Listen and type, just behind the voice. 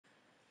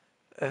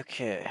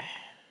Okay.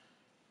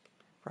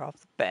 Right off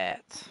the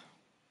bat.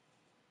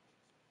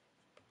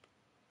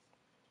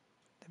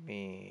 Let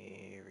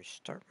me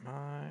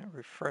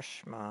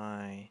refresh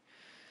my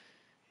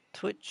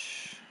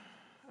Twitch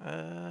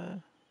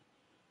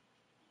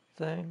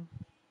thing.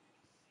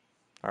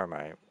 Or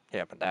my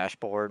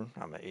dashboard.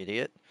 I'm an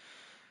idiot.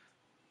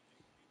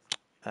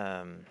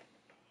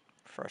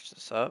 Refresh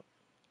this up.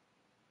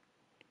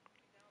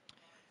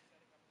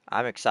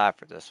 I'm excited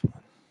for this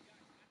one.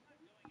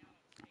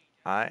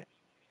 I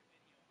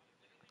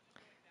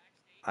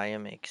I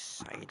am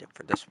excited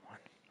for this one.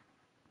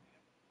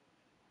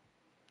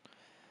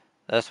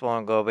 This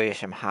one gonna be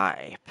some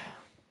hype.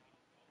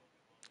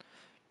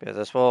 Because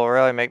this will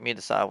really make me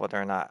decide whether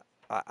or not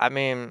I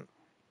mean,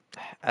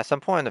 at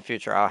some point in the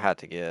future I'll have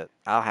to get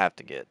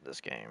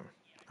this game.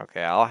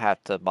 Okay, I'll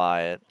have to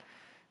buy it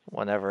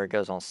whenever it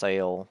goes on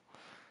sale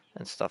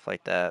and stuff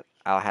like that.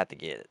 I'll have to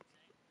get it.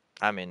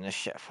 I mean, this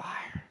shit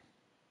fire.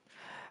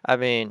 I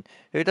mean,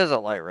 who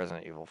doesn't like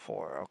Resident Evil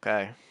 4,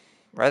 okay?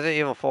 Resident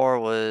Evil 4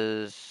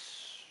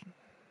 was,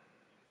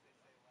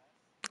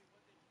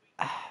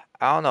 I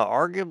don't know,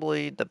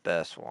 arguably the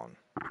best one.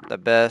 The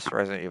best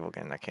Resident Evil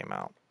game that came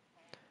out.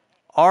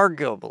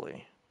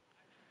 Arguably.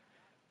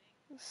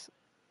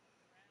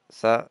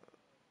 So,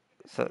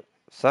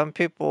 some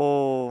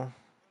people,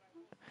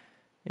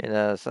 you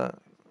know,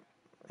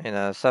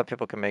 some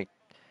people can make,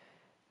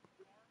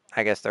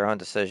 I guess, their own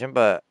decision.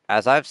 But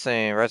as I've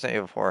seen, Resident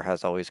Evil 4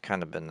 has always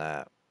kind of been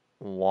that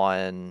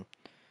one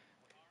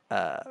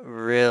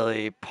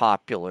really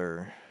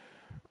popular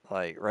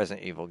like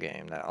Resident Evil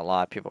game that a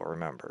lot of people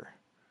remember.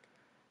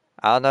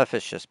 I don't know if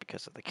it's just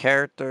because of the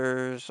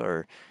characters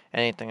or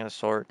anything of the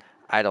sort.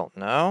 I don't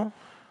know,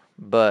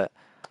 but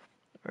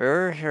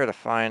we're here to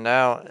find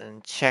out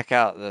and check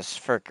out this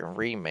freaking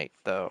remake,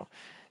 though.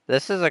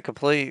 This is a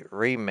complete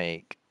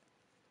remake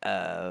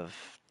of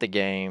the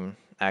game.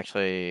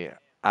 Actually,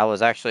 I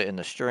was actually in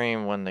the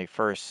stream when they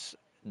first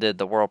did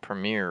the world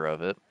premiere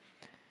of it.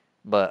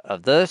 But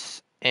of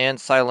this and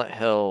Silent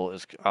Hill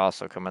is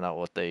also coming out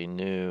with a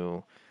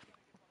new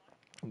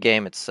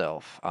game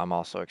itself. I'm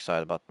also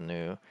excited about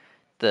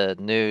the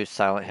new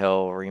Silent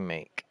Hill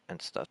remake and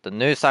stuff. The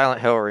new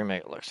Silent Hill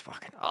remake looks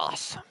fucking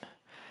awesome.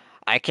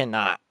 I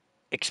cannot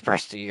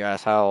express to you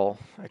guys how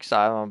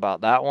excited I'm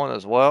about that one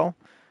as well.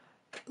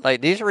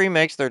 Like these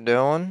remakes they're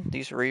doing,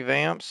 these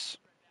revamps,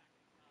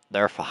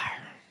 they're fire.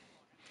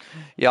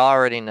 You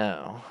already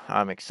know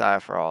I'm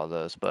excited for all of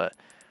those, but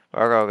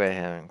we're gonna go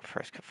ahead and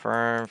press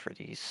confirm for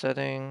these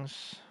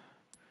settings.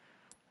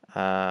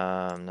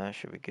 That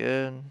should be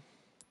good.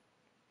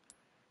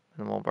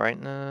 Minimal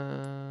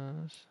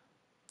brightness.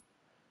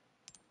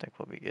 I think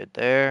we'll be good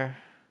there.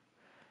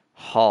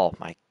 Oh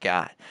my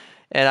god.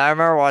 And I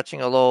remember watching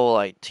a little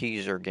like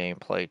teaser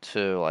gameplay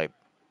too, like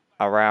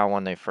around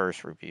when they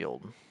first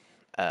revealed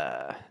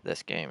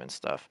this game and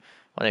stuff.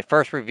 When they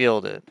first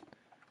revealed it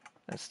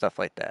and stuff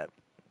like that.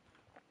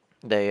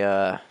 They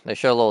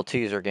show a little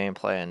teaser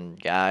gameplay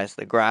and guys,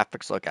 the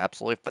graphics look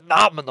absolutely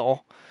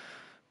phenomenal.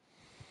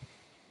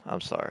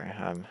 I'm sorry.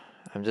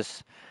 I'm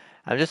just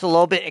I'm just a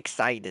little bit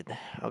excited,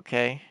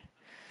 okay?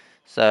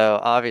 So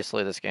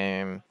obviously this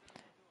game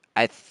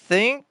I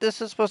think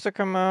this is supposed to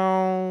come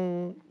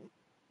out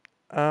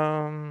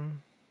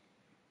um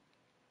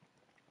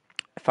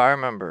if I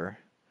remember,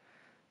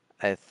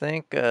 I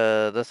think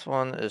this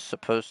one is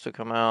supposed to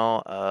come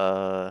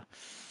out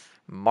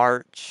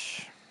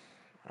March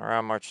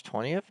around March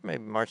 20th,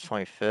 maybe March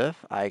 25th.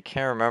 I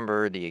can't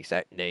remember the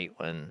exact date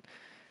when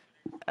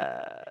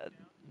the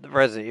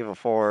Resident Evil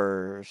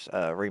 4's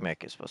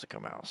remake is supposed to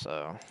come out.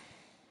 So,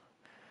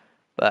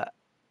 but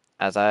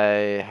as I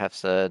have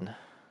said,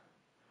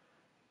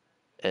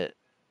 it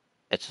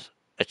it's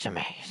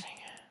amazing.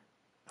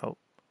 Oh,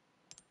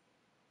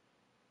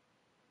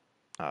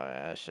 oh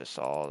yeah, it's just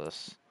all that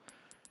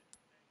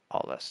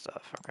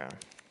stuff. Okay,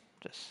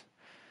 just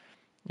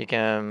you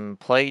can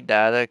play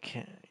data.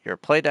 Your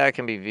play data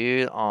can be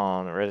viewed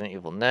on Resident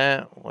Evil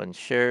Net. When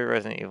shared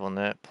Resident Evil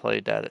Net,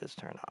 play data is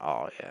turned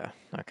on. Oh yeah,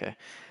 okay.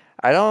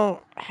 I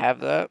don't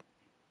have that.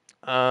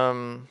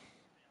 Um,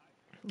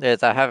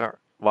 yes, I haven't.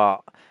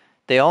 Well,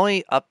 the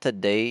only up to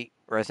date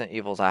Resident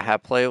Evils I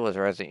have played was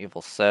Resident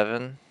Evil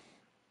 7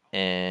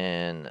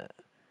 and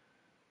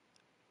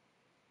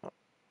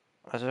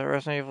was it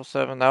Resident Evil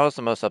 7? That was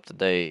the most up to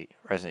date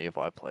Resident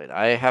Evil I played.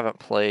 I haven't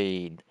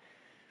played.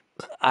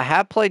 I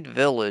have played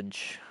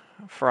Village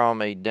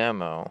from a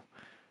demo,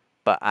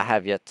 but I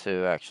have yet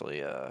to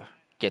actually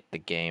get the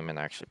game and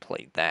actually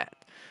play that.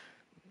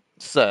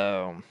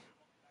 So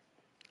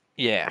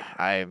yeah,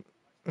 I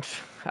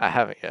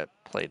haven't yet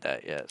played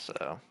that yet.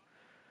 So,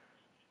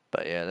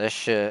 but yeah, this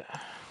shit.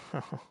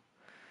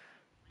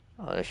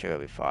 Oh, this shit will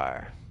be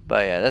fire.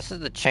 But yeah, this is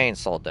the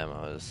chainsaw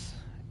demos.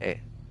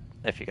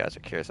 If you guys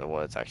are curious of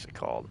what it's actually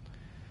called.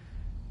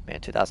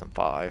 Man,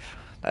 2005.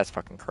 That's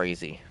fucking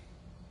crazy.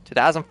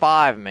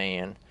 2005,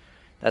 man.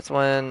 That's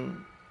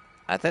when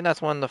I think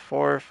that's when the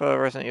fourth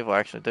Resident Evil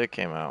actually did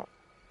came out.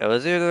 It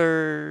was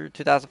either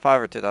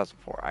 2005 or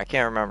 2004. I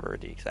can't remember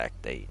the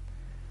exact date.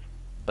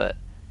 But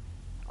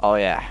Oh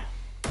yeah.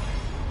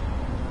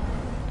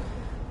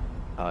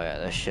 Oh yeah,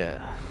 this shit.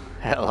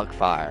 That look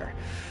fire.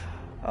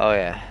 Oh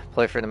yeah.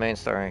 Play for the main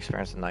story and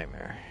experience the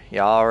nightmare.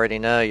 Y'all already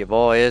know your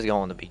boy is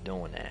going to be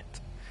doing that.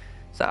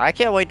 So I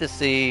can't wait to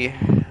see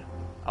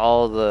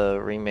all the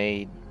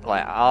remade.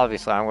 Like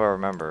obviously, I'm gonna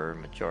remember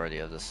majority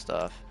of this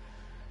stuff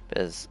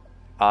because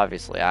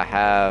obviously I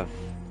have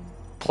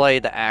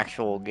played the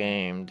actual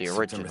game, the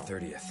original.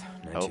 September 30th,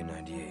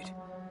 1998.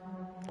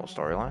 Little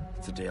storyline.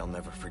 It's a day I'll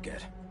never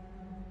forget.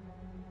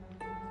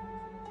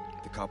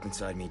 The cop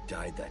inside me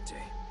died that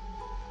day.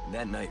 And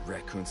that night,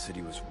 Raccoon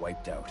City was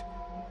wiped out,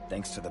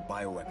 thanks to the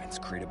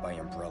bioweapons created by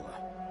Umbrella.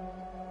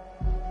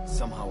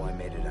 Somehow I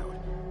made it out,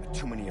 but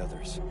too many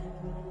others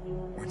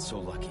weren't so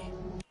lucky.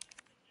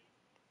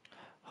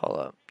 Hold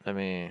up. Let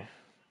me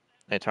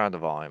turn the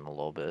volume a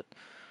little bit.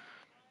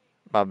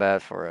 My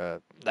bad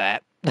for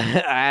that. I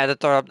had to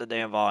turn up the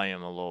damn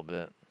volume a little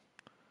bit.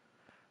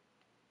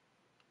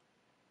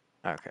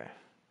 Okay.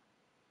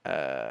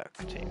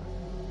 Continue.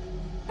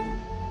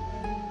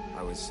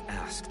 I was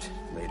asked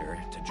later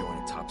to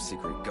join a top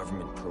secret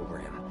government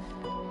program.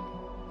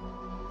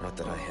 Not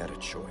that I had a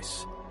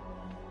choice.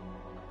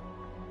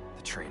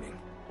 The training,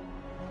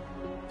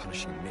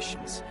 punishing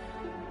missions,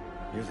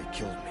 nearly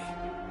killed me.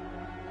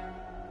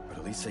 But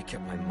at least I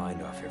kept my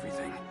mind off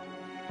everything.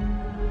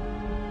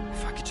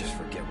 If I could just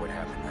forget what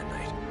happened that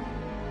night.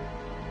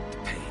 The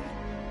pain,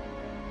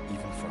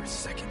 even for a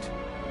second.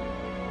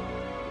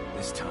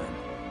 This time,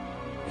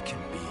 it can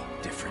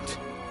be different.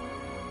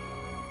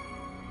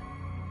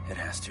 It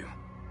has to.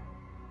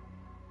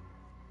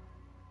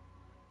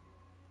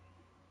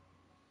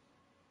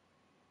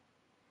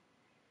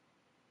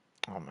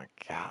 Oh my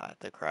god,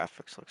 the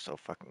graphics look so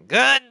fucking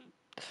good!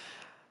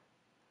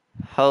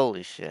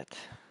 Holy shit.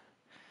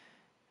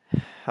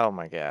 Oh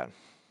my god.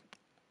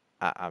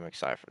 I'm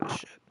excited for this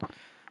shit.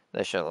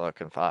 This shit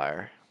looking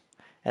fire.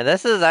 And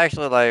this is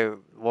actually like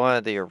one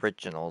of the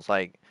originals.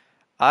 Like,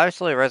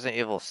 obviously Resident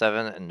Evil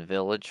 7 and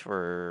Village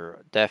were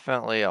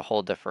definitely a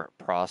whole different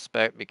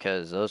prospect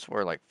because those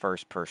were like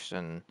first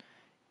person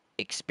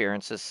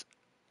experiences.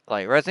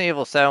 Like Resident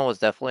Evil 7 was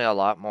definitely a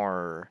lot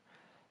more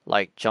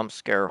like jump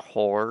scare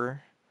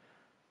horror,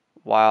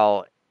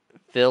 while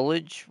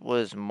Village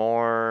was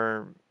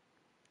more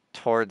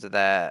towards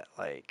that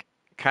like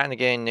kind of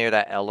getting near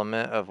that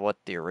element of what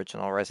the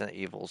original Resident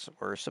Evils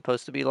were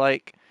supposed to be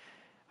like.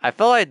 I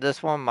feel like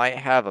this one might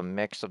have a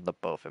mix of the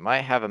both. It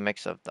might have a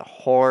mix of the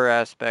horror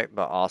aspect,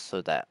 but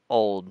also that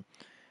old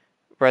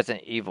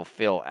Resident Evil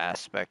feel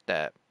aspect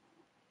that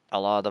a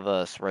lot of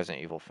us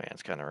Resident Evil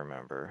fans kind of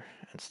remember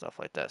and stuff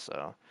like that.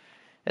 So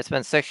it's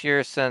been 6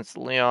 years since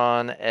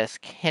Leon S.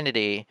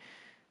 Kennedy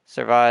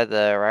survived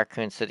the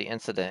Raccoon City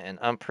incident, an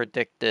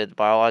unpredicted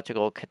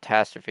biological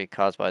catastrophe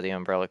caused by the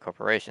Umbrella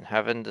Corporation.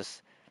 Having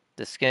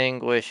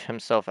distinguished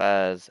himself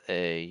as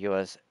a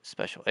U.S.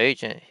 special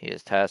agent, he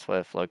is tasked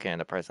with locating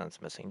the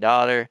president's missing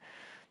daughter.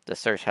 The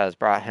search has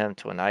brought him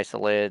to an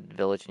isolated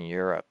village in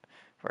Europe,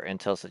 where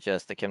intel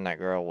suggests the kidnapped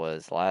girl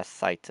was last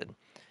sighted.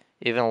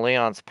 Even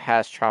Leon's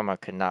past trauma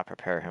could not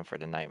prepare him for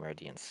the nightmare,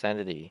 the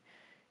insanity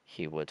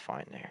he would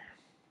find there.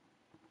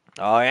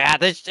 Oh yeah,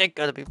 this shit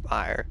gonna be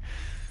fire.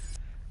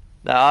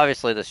 Now,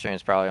 obviously, the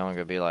stream's probably only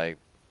gonna be like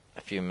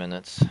a few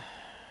minutes,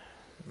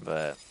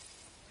 but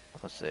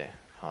let's see.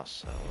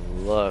 Also,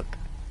 look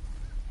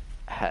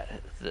at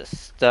the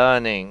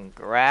stunning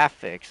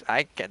graphics.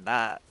 I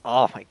cannot.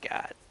 Oh my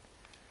god.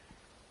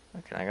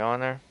 Can I go in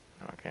there?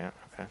 Okay,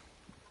 okay.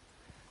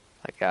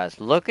 Like,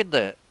 guys, look at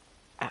the.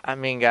 I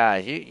mean,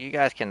 guys, you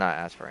guys cannot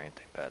ask for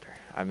anything better.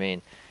 I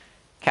mean,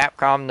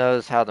 Capcom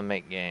knows how to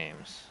make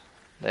games.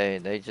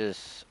 They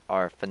just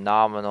are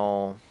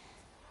phenomenal,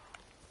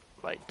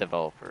 like,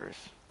 developers.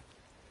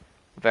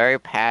 Very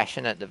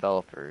passionate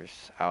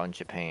developers out in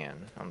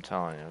Japan. I'm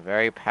telling you,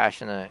 very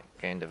passionate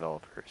game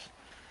developers.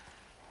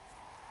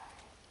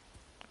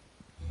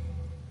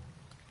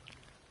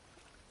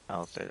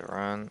 I'll say to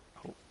run.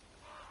 Oh.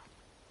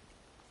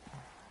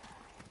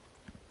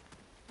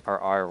 Or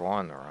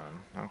R1 to run.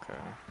 Okay.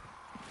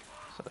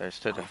 So there's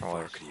two different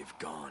ways. Could he have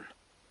gone?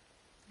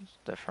 There's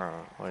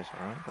different ways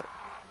to run, but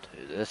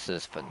dude, this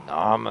is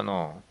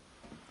phenomenal.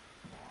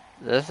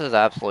 This is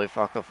absolutely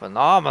fucking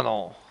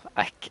phenomenal.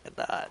 I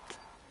cannot.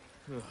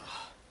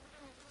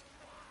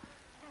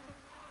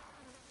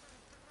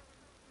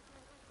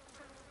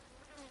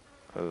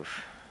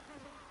 Oof.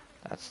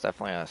 That's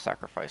definitely a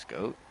sacrifice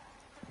goat.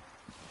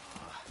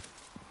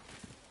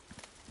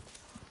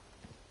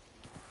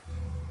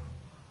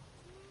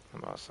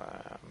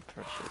 I'm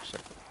pretty sure.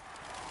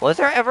 Was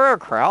there ever a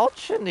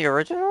crouch in the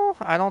original?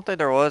 I don't think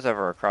there was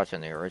ever a crouch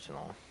in the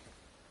original.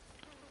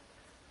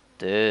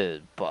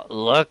 Dude, but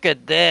look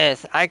at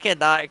this. I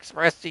cannot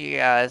express to you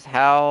guys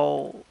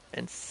how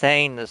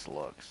insane this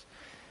looks.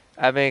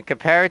 I mean,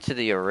 compared to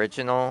the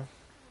original,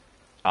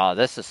 oh,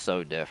 this is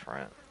so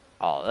different.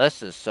 Oh,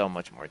 this is so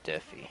much more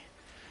diffy.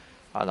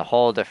 On a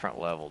whole different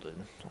level, dude.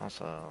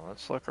 Also,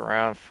 let's look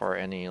around for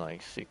any,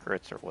 like,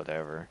 secrets or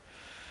whatever.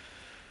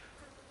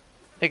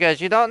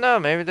 Because you don't know,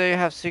 maybe they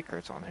have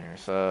secrets on here,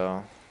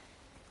 so...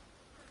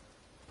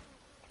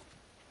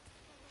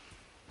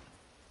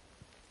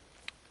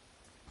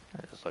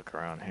 just look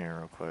around here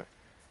real quick.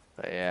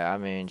 But yeah, I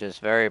mean,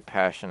 just very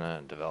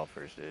passionate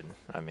developers, dude.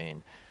 I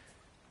mean,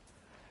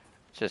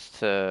 just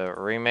to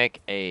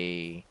remake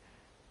a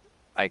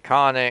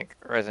iconic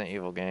Resident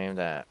Evil game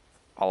that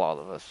a lot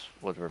of us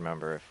would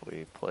remember if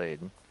we played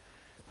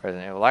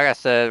Resident Evil. Like I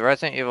said,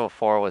 Resident Evil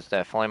 4 was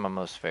definitely my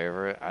most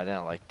favorite. I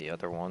didn't like the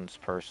other ones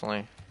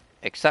personally,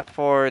 except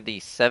for the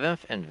 7th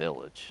and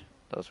Village.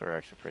 Those were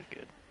actually pretty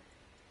good.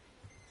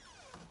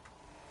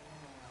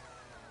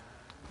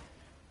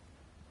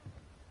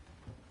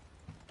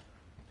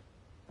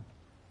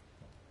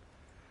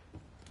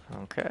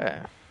 Okay.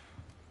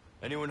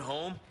 Anyone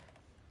home?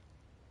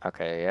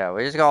 Okay, yeah,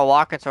 we just gonna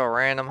walk into a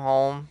random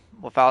home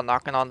without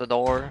knocking on the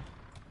door.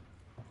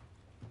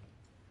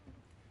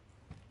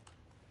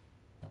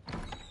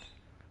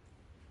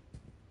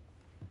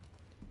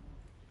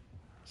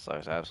 This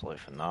looks absolutely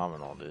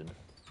phenomenal, dude.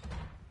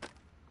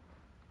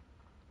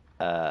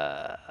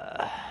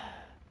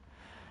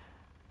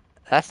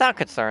 That's not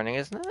concerning,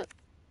 isn't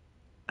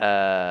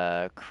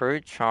it?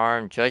 Crude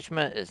charm,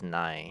 judgment is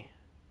 9.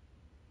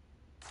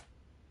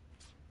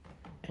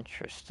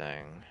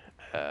 Interesting.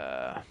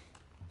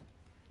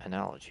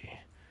 Analogy.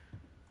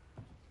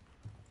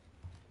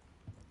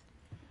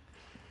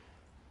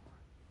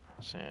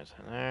 See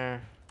anything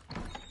there?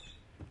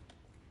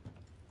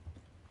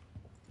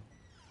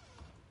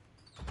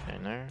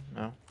 In there?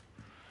 No.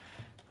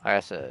 Like I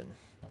said,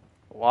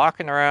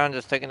 walking around,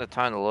 just taking the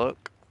time to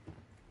look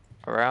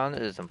around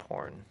is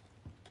important.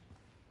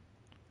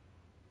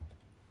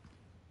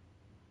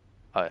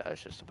 Oh, yeah,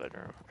 it's just a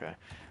bedroom. Okay.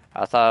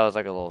 I thought it was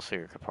like a little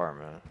secret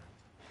compartment.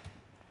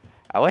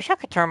 I wish I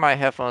could turn my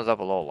headphones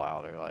up a little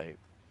louder. Like,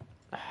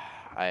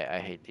 I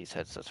hate these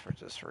headsets for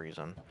this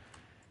reason.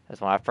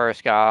 Because when I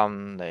first got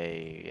them,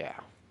 they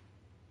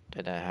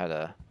didn't have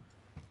a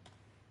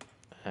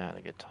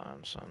good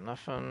time. So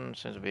nothing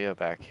seems to be up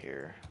back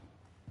here.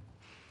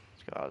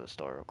 Let's go out of this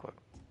door real quick.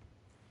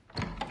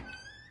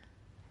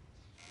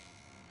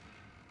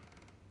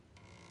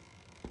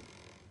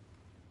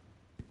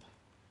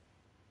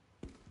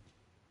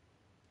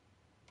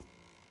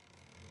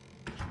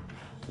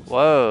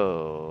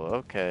 Whoa,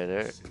 okay,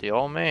 there, the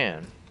old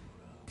man.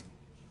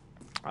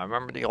 I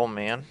remember the old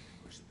man.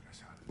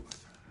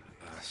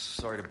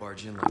 Sorry to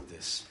barge in like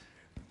this.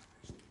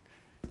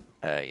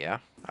 Yeah,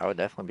 I would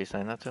definitely be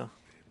saying that too.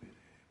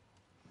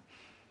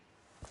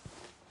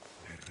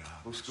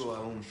 Busco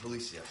a un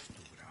policía.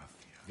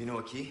 Vino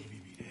aquí?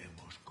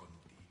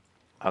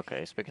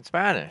 Okay, speaking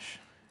Spanish.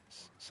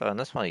 So in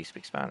this one, you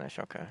speak Spanish.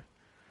 Okay.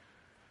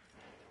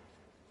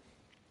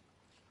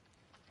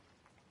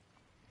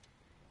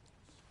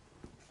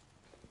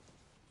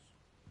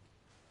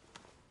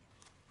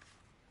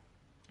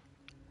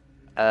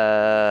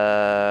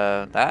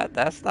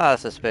 That's not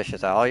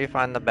suspicious at all. You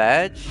find the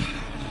badge.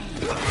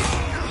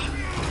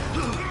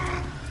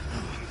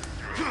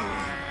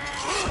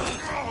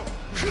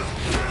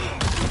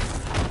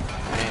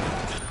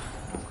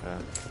 Okay.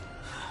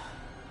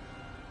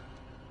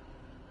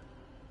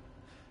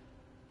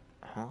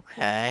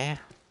 Okay.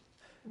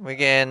 We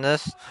getting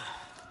this.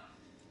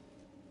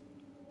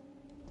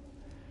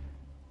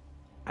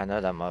 I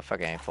know that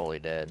motherfucker ain't fully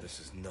dead. This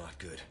is not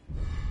good.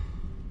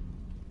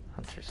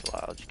 Hunter's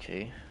Lodge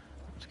key.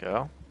 Let's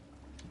go.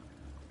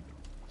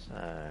 So,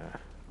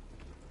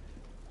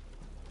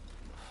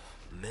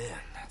 Man,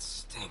 that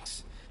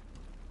stinks.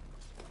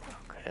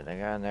 okay, they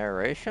got a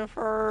narration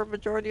for a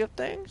majority of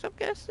things, I'm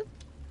guessing.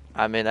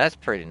 I mean, that's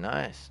pretty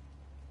nice.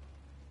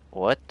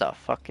 What the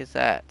fuck is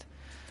that?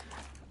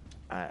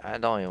 I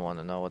don't even want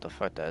to know what the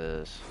fuck that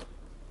is.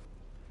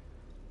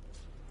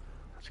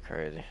 That's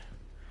crazy.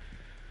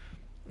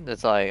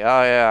 It's like,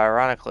 oh yeah,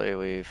 ironically,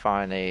 we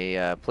find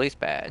a police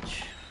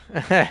badge.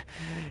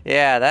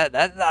 Yeah,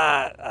 that's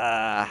not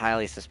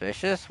highly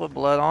suspicious with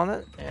blood on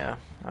it. Yeah,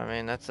 I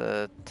mean, that's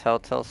a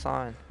telltale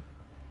sign.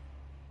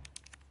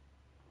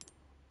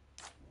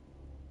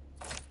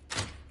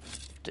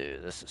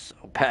 Dude, this is so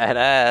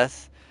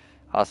badass.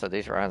 Also,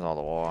 these writing's on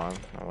the wall.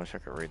 I wish I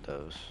could read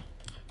those.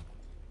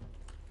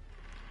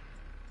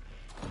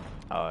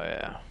 Oh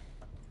yeah.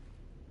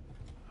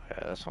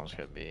 Yeah, this one's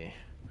gonna be.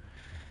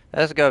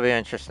 That's gonna be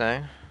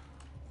interesting.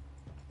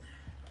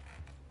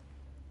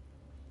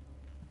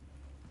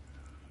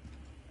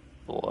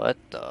 What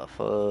the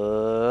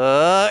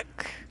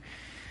fuck?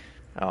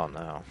 Oh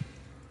no.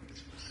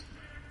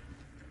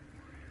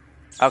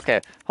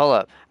 Okay, hold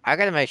up. I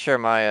gotta make sure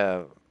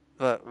my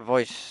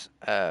voice.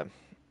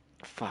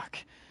 Fuck.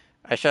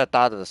 I should have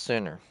thought of this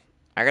sooner.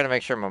 I gotta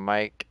make sure my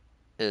mic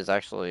is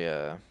actually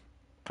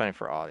playing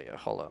for audio.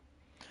 Hold up.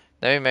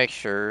 Let me make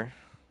sure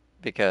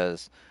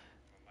because.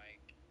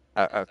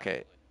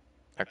 Okay.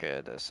 Okay,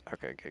 it is.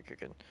 Okay, good, good,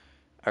 good.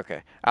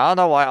 Okay. I don't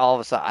know why all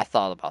of a sudden I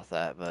thought about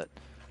that, but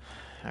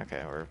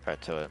okay, we're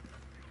back to it.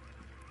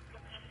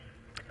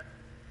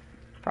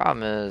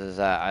 Problem is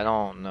that I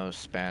don't know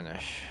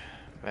Spanish.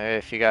 Maybe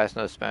if you guys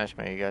know Spanish,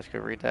 maybe you guys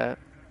could read that.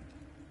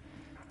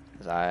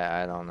 Because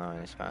I don't know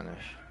any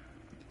Spanish.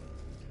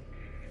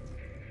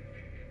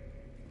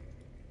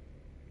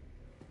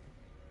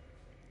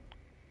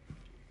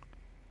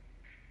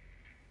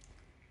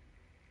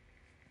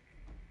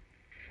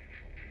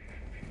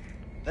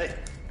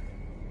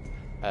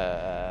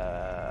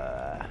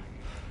 Uh,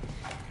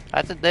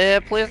 that's a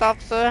dead police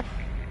officer?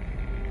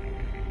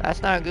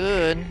 That's not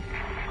good.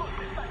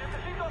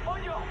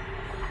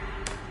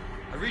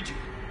 I read you.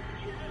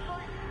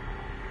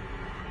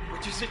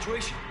 What's your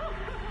situation?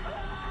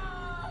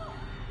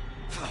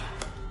 What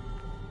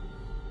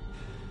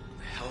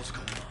the hell's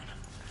going on?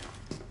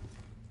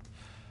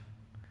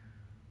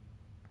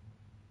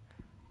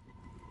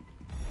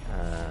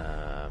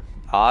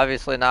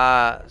 Obviously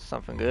not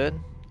something good.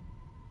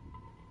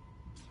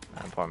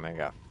 That poor man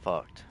got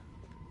fucked.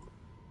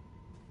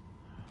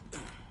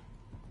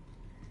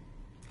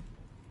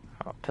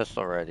 Oh,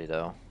 pistol ready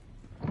though.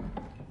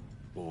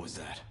 What was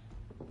that?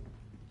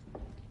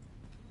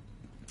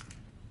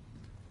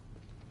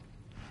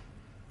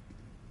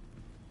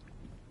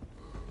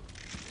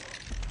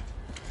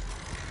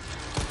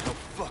 No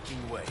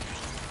fucking way.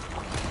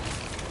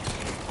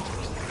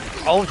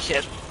 Oh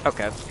shit.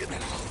 Okay.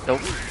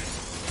 Nope.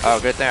 Oh,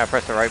 good thing I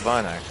pressed the right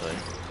button actually.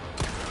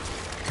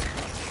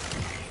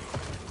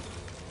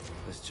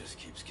 This just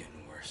keeps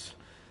getting worse.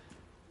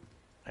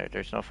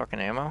 There's no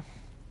fucking ammo?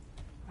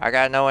 I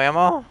got no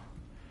ammo?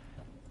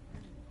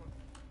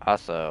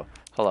 Also,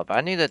 hold up.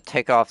 I need to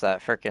take off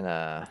that freaking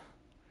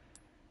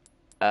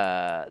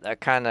that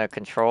kind of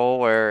control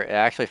where it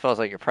actually feels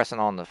like you're pressing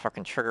on the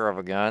fucking trigger of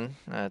a gun.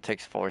 And it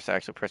takes force to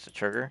actually press the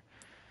trigger.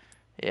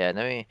 Yeah,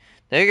 let me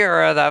get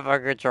rid of that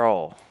fucking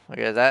control.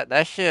 Because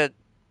that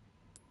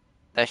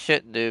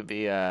shit do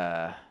be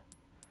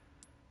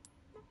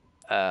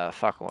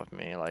fucking with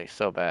me like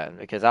so bad.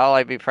 Because I'll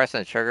like be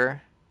pressing the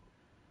trigger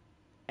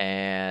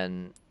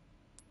and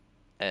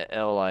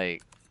it'll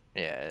like,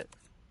 yeah,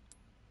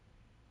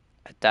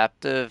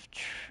 adaptive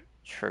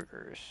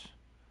triggers.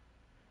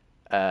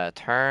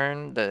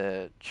 Turn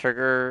the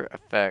trigger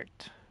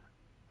effect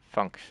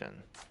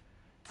function.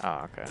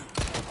 Oh, okay.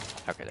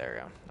 Okay, there we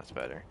go. That's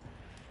better.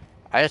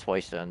 I just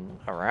wasted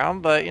a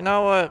round, but you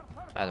know what?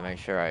 I had to make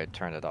sure I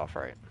turned it off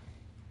right.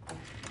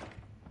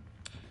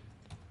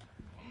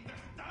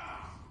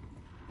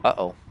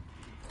 Uh-oh.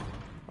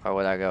 Where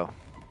would I go?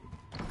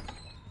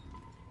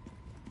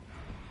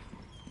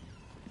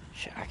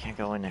 Shit, I can't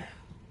go in there.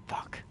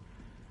 Fuck.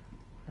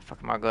 Where the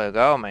fuck am I gonna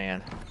go,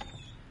 man?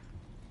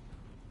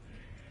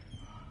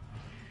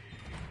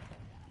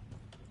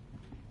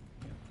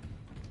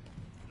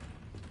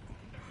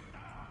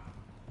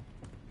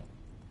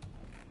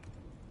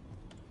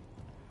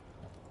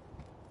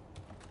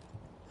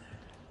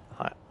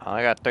 I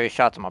only got 3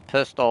 shots of my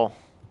pistol.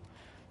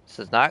 This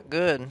is not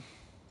good.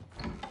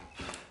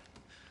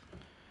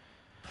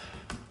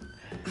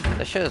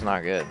 This shit is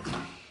not good.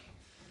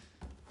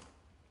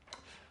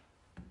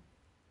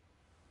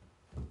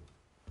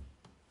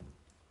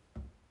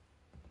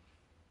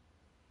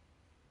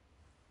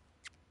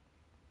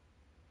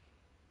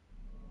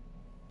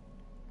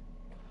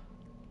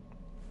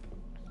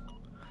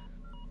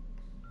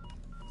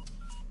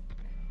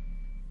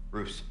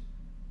 Bruce,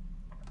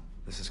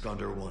 this is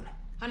Condor 1.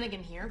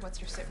 Hunnigan here. What's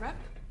your sit rep?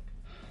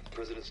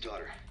 President's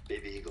daughter,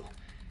 Baby Eagle.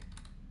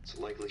 It's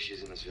likely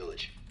she's in this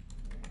village.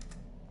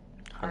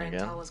 Our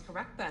Hunnigan. intel was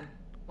correct then.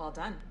 Well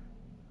done.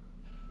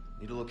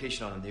 Need a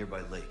location on a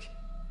nearby lake.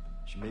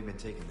 She may have been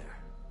taken there.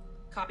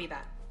 Copy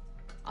that.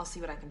 I'll see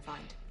what I can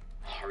find.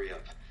 Hurry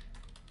up.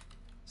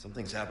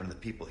 Something's happened to the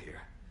people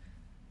here.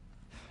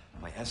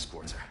 My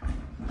escorts are...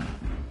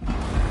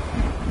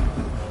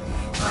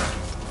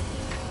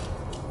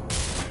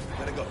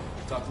 Gotta go.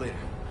 Talk later.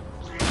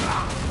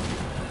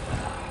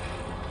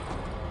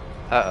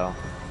 Uh-oh.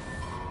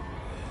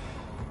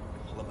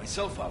 I'll let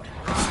myself out.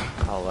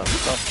 I'll let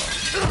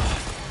myself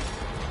out.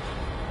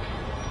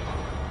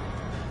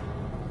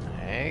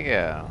 There you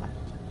go.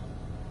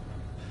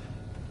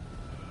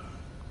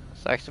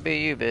 Sucks to be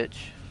you,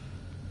 bitch.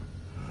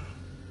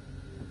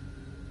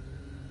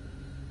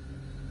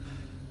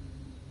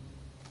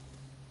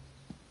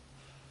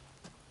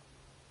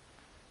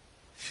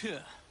 Yeah.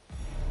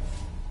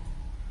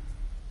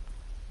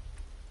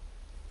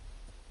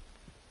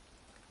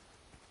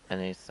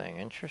 Anything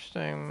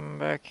interesting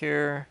back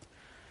here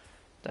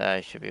that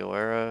I should be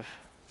aware of?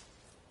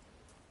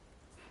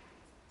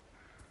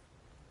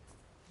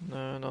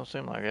 No, don't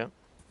seem like it.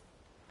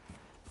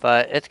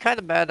 But it's kind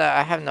of bad that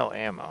I have no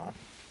ammo.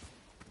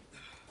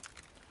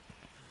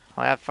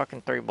 I have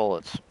fucking 3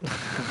 bullets.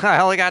 I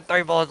only got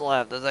 3 bullets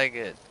left. This ain't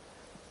good.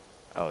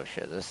 Oh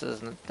shit, this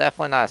is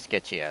definitely not a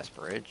sketchy ass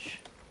bridge.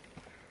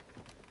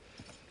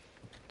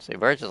 See,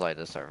 bridges like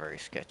this are very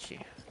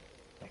sketchy.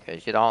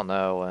 Because you don't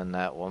know when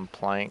that one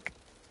plank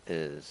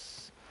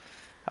is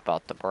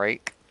about to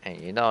break. And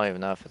you don't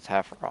even know if it's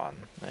half rotten.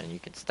 And you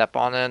can step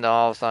on it and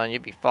all of a sudden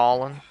you'd be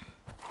falling.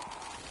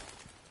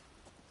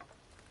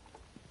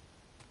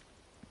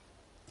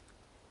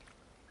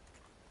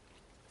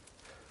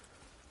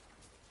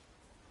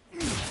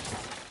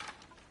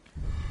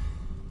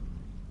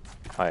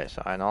 Alright,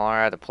 so I no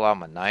longer have to pull out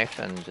my knife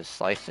and just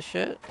slice the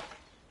shit.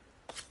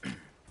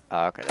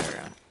 Oh, okay, there we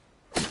go.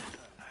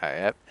 Alright,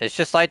 yep. It's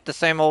just like the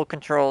same old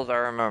controls I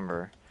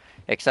remember.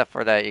 Except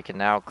for that you can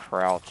now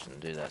crouch and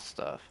do that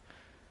stuff.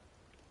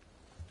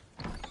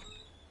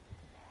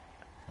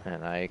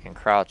 And now you can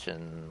crouch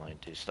and like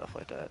do stuff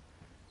like that.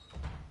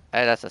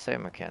 Hey, that's the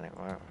same mechanic.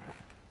 Wow.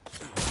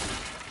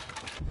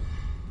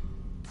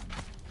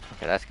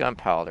 Okay, that's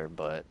gunpowder,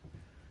 but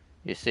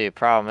you see, the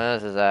problem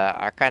is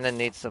that I kind of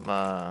need some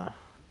what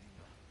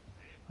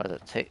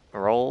is it,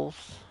 rolls?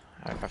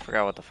 I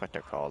forgot what the fuck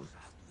they're called.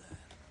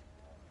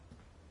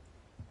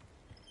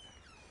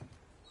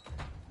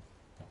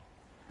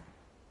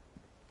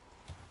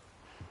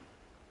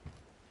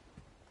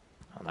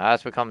 Now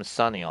it's becoming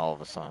sunny all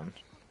of a sudden.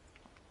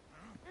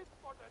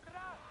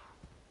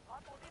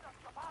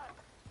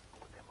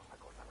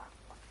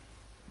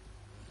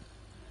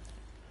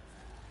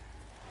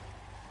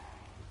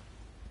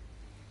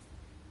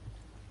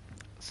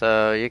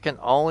 So you can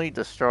only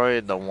destroy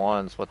the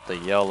ones with the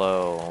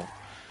yellow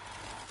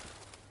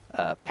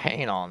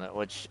paint on it,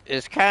 which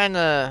is kind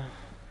of...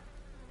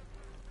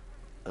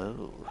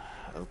 Oh,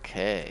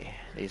 okay.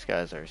 These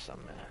guys are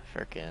some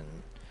freaking...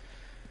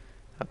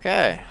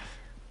 Okay.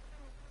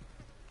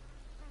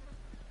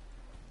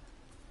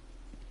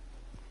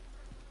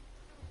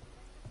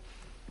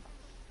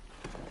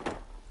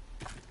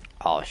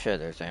 Oh shit,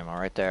 there's ammo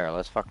right there.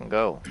 Let's fucking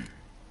go.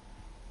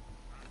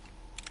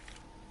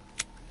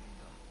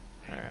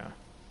 There we go.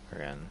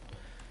 We're in.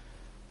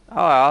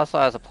 Oh, it also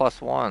has a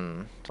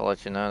 +1 to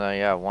let you know that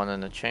you have one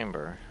in the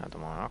chamber at the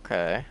moment.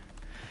 Okay.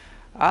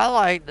 I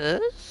like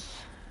this.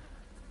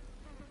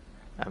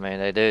 I mean,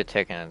 they do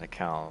take into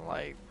account,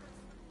 like,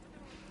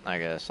 I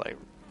guess, like,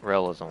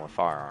 realism with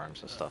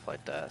firearms and stuff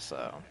like that,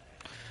 so.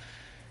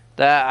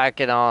 That I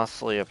can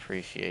honestly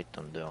appreciate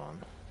them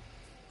doing.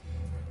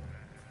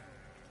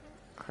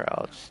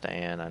 Crouch,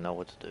 stand, I know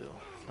what to do.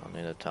 Don't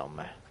need to tell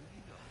me.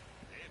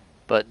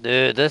 But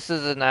dude, this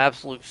is an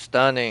absolute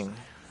stunning.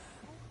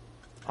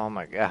 Oh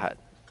my god.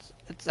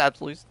 It's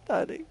absolutely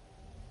stunning.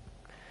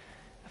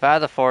 If I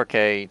had a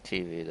 4K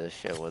TV, this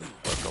shit would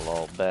look a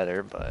little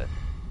better, but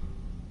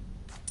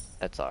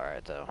that's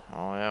alright though.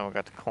 Oh yeah, we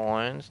got the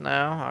coins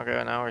now.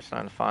 Okay, now we're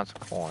starting to find some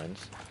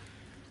coins.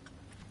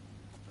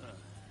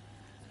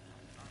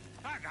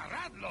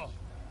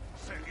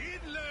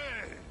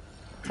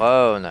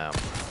 Whoa, no.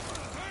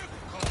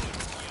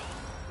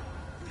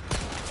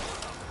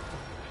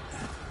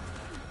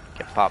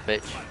 Get pop,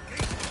 bitch.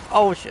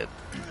 Oh shit.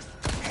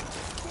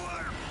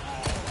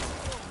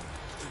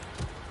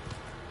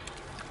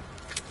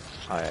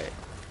 Alright.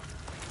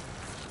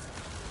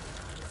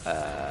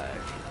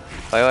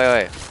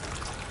 Wait.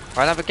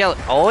 Run up and kill it.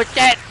 Oh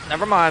shit!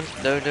 Never mind.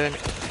 Dude.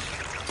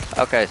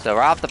 Okay, so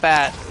right off the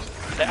bat.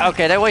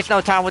 Okay, they waste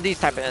no time with these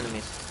type of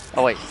enemies.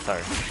 Oh wait,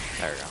 sorry.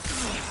 There we go.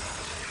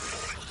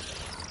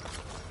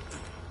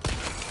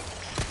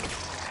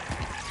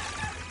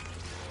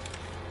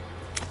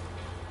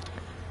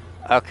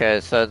 Okay,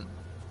 so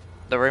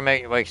the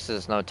remake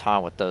wastes no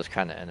time with those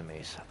kind of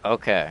enemies.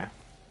 Okay.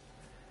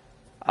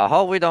 I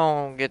hope we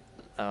don't get.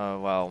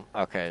 Well,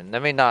 okay.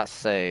 Let me not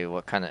say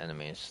what kind of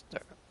enemies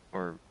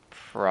we're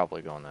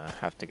probably going to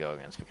have to go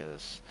against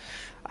because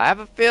I have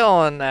a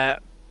feeling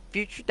that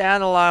future down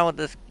the line with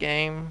this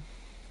game,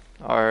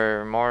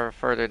 or more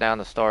further down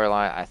the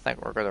storyline, I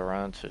think we're going to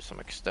run into some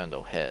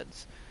extendo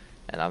heads.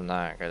 And I'm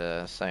not going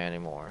to say any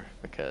more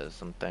because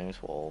some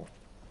things will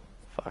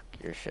fuck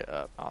your shit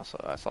up. Also,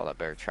 I saw that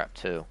bear trap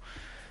too.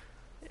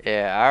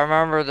 Yeah, I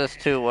remember this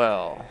too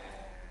well.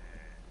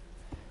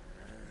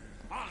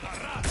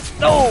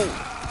 No!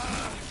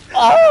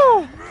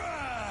 Oh!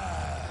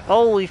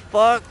 Holy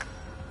fuck!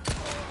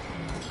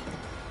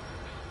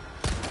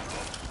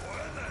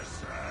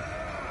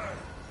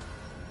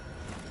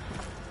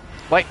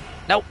 Wait,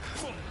 nope.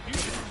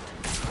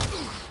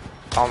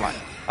 Oh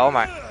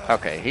my.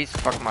 Okay, he's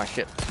fucking my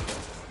shit.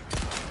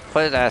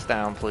 Put his ass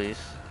down, please.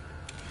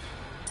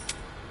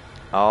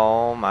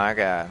 Oh my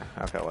god.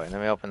 Okay, wait,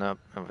 let me open up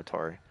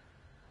inventory.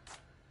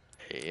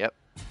 Yep.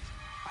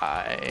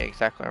 I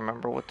exactly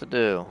remember what to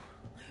do.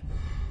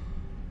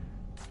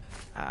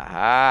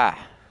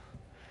 Aha!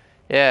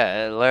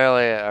 Yeah, it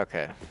literally,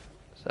 okay.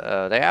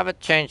 So, they haven't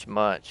changed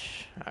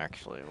much,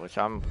 actually, which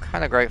I'm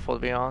kind of grateful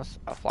to be honest.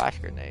 A flash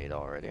grenade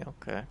already,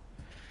 okay.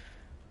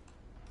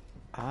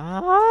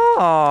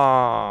 Oh,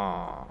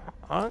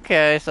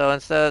 okay. So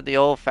instead of the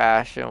old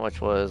fashioned, which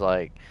was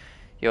like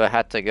you would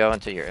have to go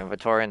into your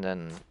inventory and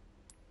then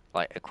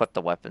like equip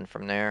the weapon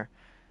from there,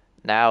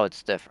 now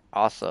it's different.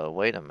 Also,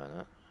 wait a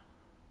minute.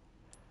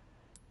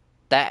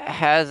 That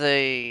has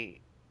a.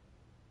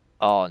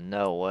 Oh,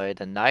 no way.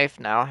 The knife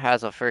now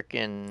has a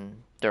freaking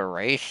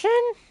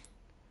duration?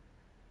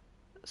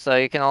 So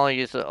you can only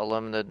use it a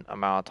limited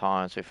amount of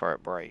times before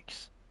it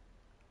breaks.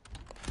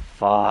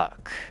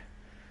 Fuck.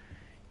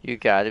 You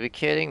gotta be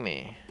kidding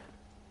me.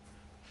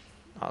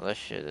 Oh, this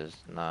shit is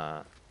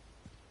not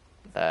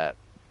that.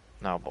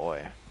 No,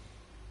 boy.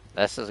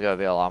 This is going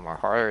to be a lot more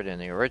harder than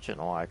the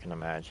original, I can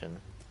imagine.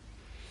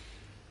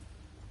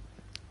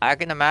 I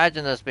can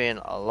imagine this being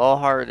a little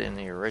harder than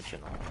the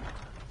original.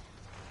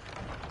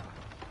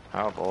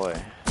 Oh boy.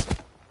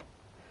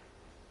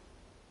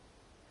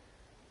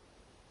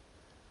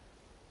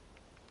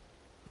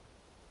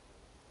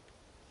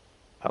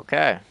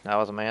 Okay, that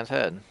was a man's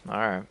head.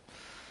 Alright.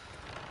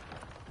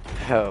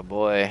 Oh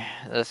boy,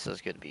 this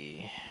is gonna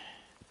be.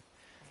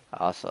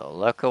 Also,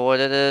 look at what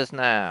it is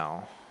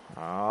now.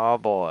 Oh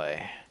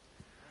boy.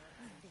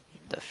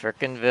 The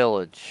frickin'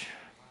 village.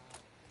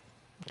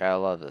 I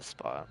love this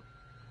spot.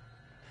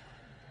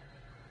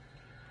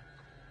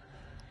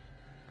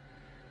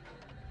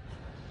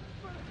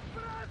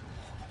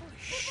 Holy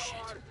shit.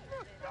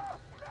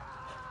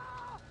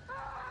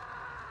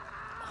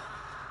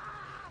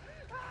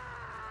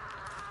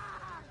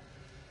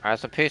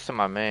 That's a piece of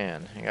my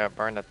man. He got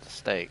burned at the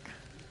stake.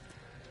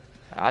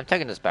 I'm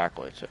taking this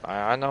backwards.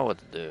 I know what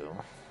to do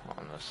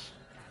on this.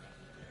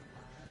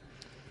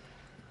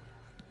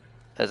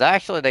 Because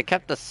actually, they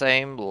kept the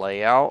same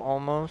layout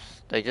almost.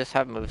 They just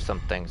have moved some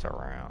things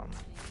around.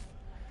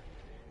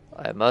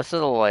 Like, most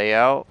of the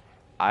layout,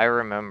 I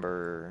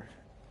remember.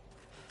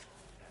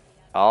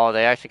 Oh,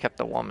 they actually kept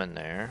the woman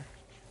there.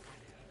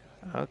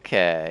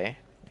 Okay.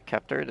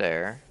 Kept her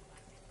there.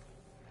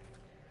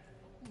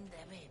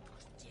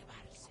 Debemos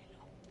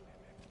llevárselo.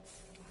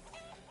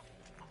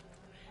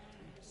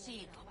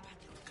 Sigo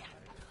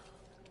patrullando.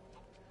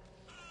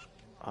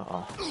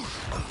 Uh-oh.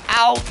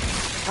 Ow!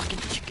 Fucking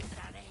chicken.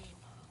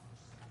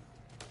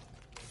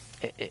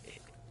 Pero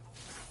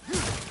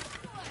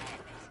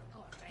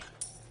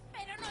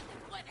no te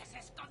puedes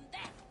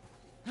esconder.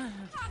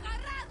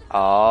 ¡Agarradlo!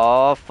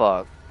 Oh,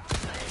 fuck.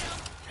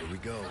 Here we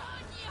go.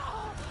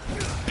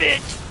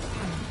 Bitch!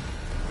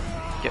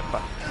 Get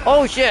fucked.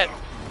 Oh, shit!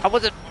 I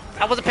wasn't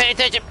paying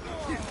attention!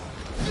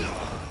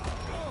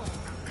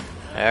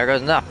 There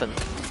goes nothing.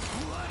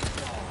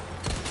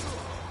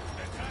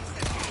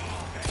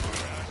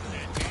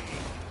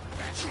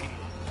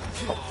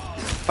 Oh,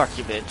 fuck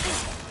you,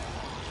 bitch.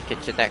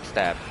 Get your neck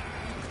stabbed.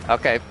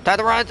 Okay, time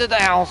to run to the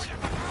house.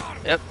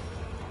 Yep.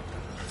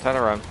 Time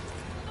to run.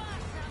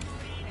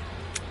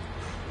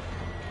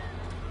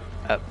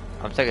 Yep.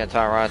 I'm taking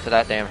time to run to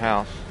that damn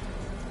house.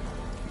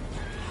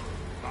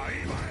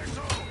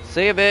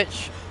 See ya,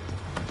 bitch.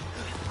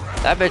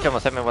 That bitch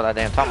almost hit me with that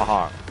damn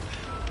tomahawk.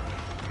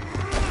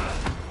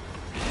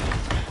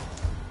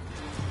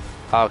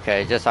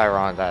 Okay, just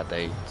ironic that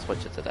they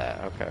switch it to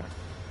that. Okay.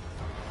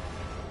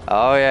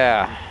 Oh,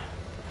 yeah.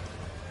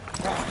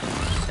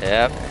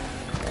 Yep. Oh,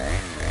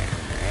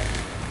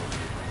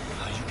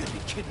 you gotta be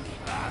kidding me.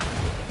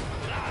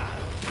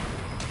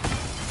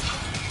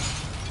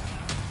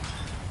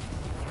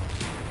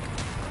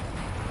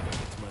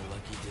 It's my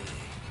lucky day.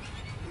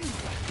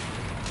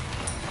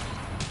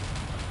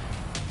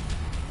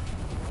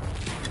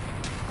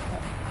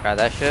 Grab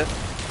that shit.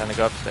 Time to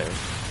go upstairs.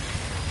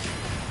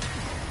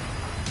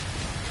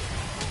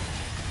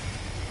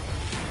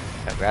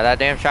 Grab that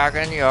damn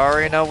shotgun. You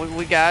already know what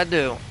we gotta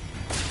do.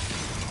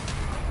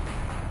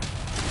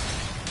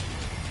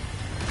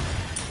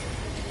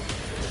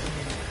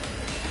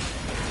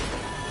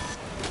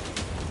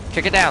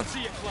 Kick it down.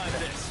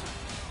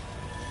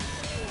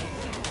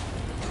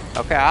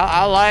 Okay,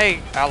 I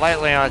like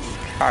Leon's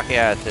cocky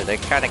attitude. They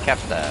kind of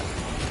kept that.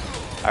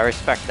 I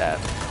respect that.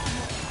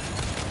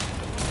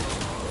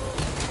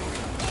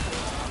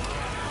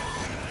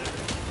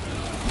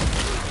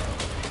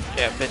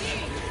 Yeah,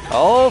 bitch.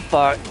 Oh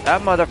fuck,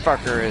 that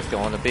motherfucker is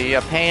going to be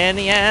a pain in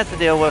the ass to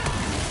deal with.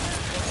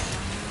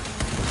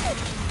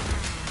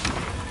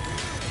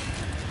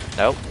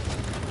 Nope.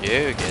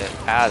 You get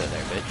out of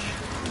there, bitch.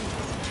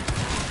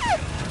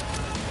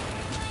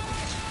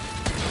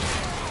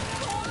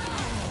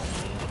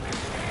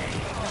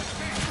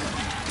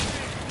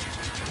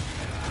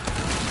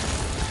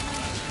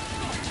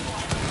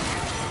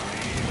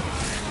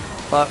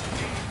 Fuck.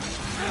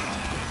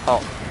 Oh,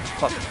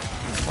 fuck.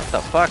 What the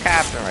fuck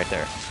happened right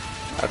there?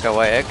 Okay,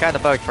 wait, it kind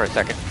of bugged for a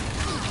second.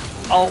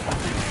 Oh.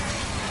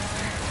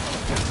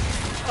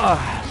 Oh,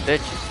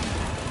 bitches.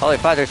 Holy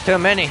fuck, there's too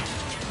many.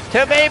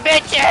 Too many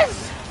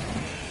bitches!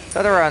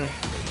 Try to run.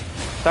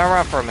 Try to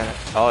run for a minute.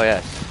 Oh,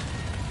 yes.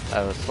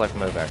 That was a slick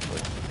move,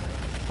 actually.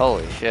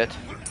 Holy shit.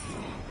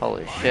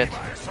 Holy shit.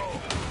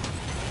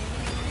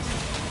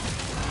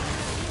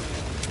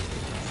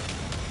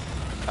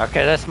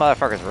 Okay, this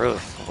motherfucker's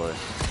ruthless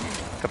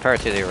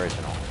compared to the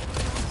original.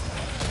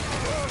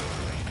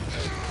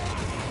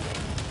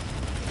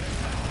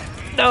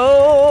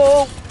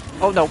 No!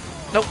 Oh no!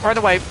 Nope, run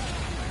away!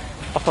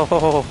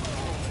 Oh,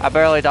 I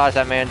barely dodged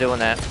that man doing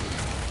that.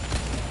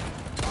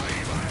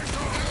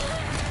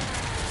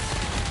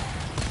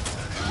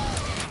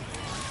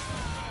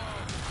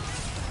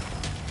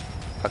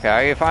 Okay,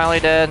 are you finally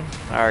dead?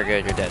 Alright,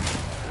 good, you're dead.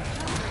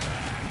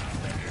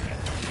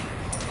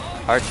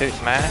 R2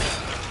 smash?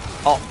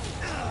 Oh.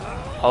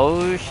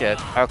 Oh shit.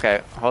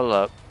 Okay, hold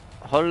up.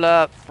 Hold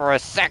up for a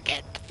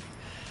second.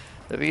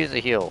 Let me use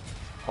the heal.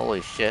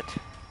 Holy shit.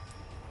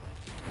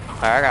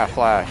 Alright, I got a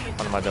flash.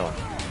 What am I doing?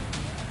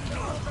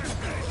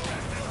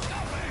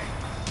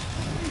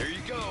 Here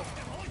you go.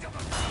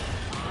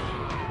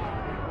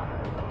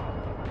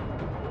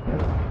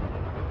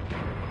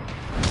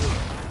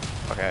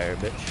 Okay,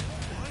 bitch.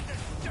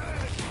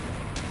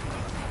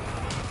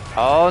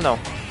 Oh no.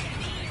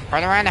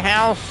 Run around the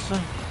house.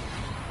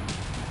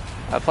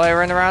 I play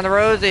run around the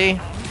Rosie.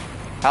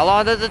 How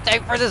long does it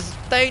take for this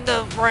thing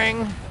to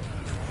ring?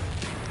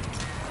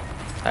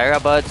 There you go,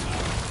 buds.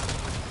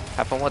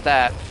 Have fun with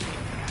that.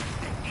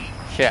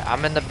 Shit,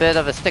 I'm in a bit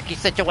of a sticky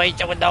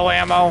situation with no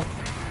ammo. You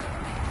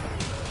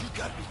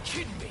gotta be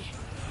kidding me.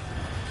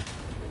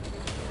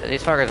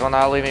 These fuckers will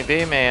not leave me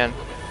be, man.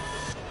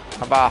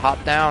 How about I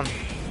hop down?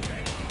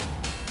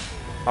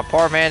 My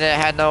poor man that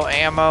had no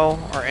ammo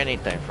or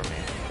anything for me.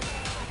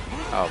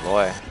 Oh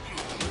boy.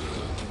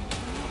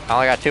 I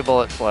only got 2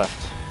 bullets left.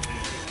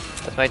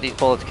 Let's make these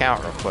bullets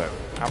count real quick.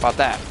 How about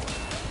that?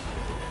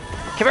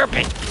 Come here,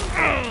 bitch!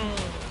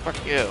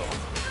 Fuck you.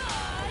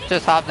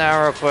 Just hop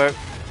down real quick.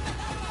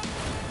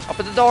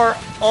 Open the door.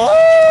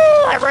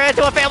 Oh! I ran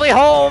into a family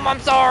home! I'm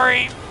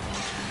sorry!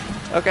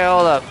 Okay,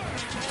 hold up.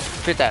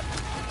 Shoot that.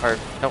 Or,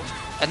 nope.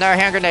 Another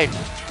hand grenade.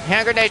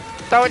 Hand grenade!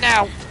 Throw it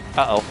now!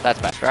 Uh-oh, that's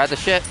bad. Grab the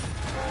shit.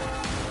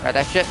 Grab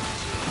that shit.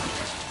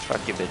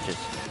 Fuck you, bitches.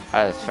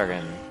 I just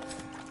fucking...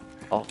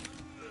 Oh.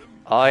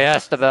 Oh,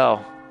 yes, the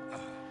bell.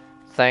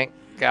 Thank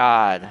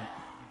God.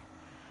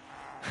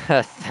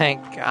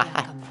 Thank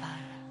God.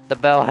 The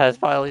bell has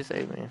finally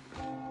saved me.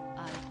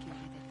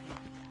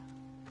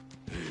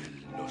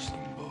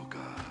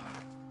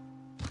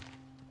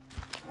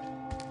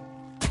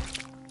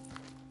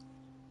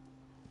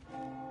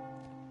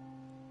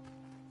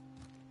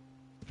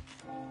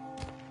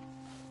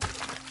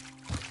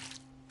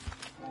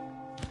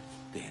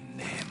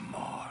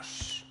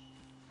 Tenemos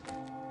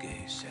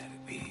que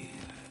servir.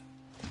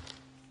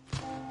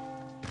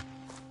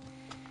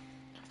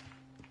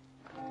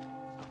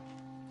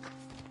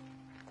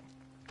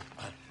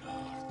 Al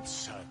Lord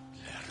Sadler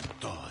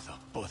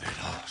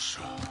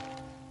Todopoderoso.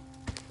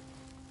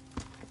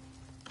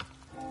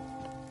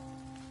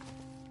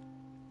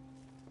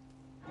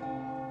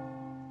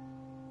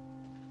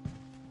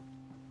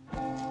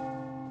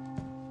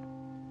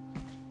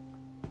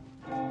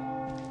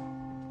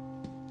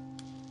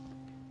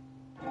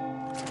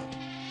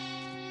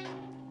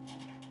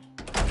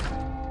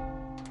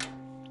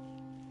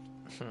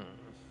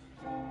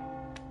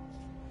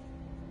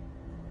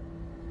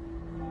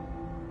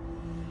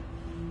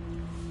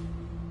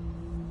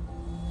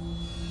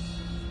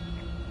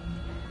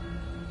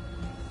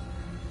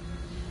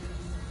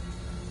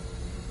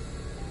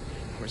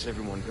 Where's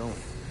everyone going?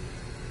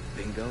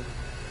 Bingo?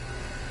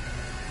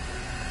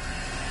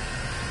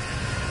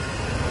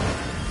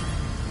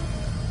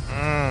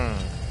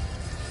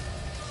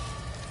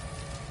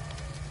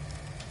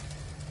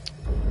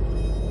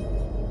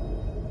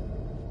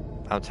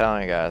 I'm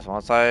telling you guys,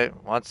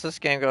 once this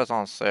game goes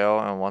on sale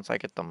and once I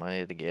get the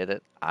money to get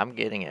it, I'm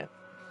getting it.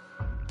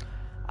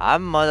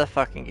 I'm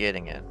motherfucking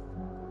getting it.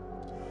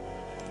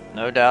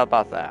 No doubt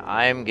about that.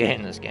 I am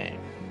getting this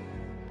game.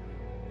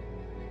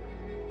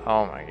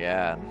 Oh my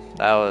god.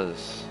 I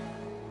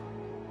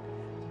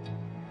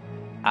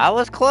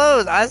was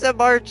close. I said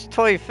March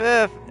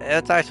 25th.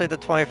 It's actually the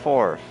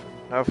 24th.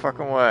 No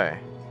fucking way.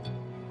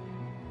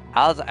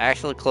 I was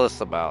actually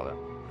close about it.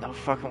 No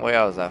fucking way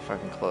I was that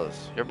fucking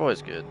close. Your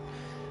boy's good.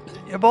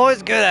 Your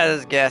boy's good at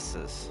his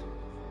guesses.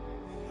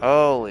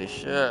 Holy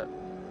shit.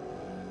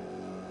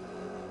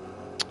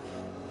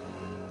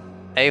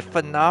 A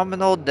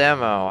phenomenal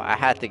demo. I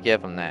had to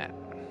give him that.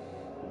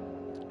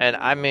 And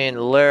I mean,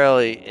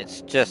 literally,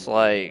 it's just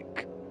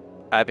like,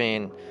 I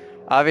mean,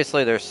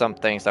 obviously there's some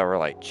things that were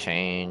like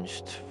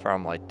changed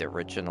from like the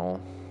original.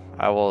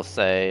 I will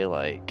say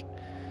like,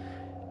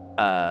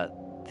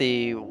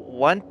 the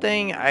one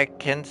thing I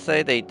can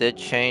say they did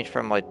change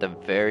from like the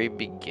very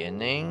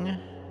beginning.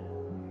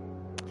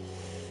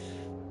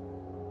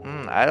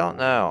 I don't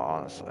know,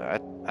 honestly.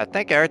 I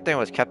think everything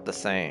was kept the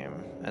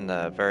same in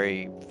the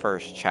very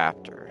first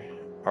chapter.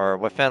 Or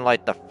within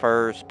like the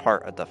first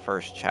part of the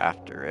first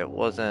chapter. There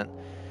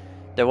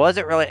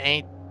wasn't really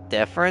any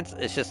difference.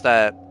 It's just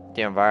that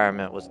the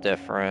environment was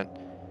different.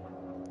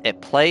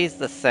 It plays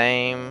the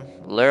same,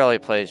 literally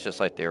plays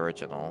just like the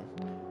original.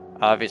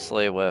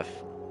 Obviously with,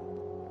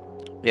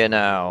 you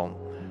know,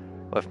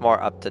 with more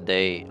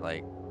up-to-date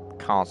like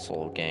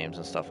console games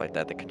and stuff like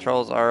that. The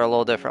controls are a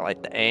little different,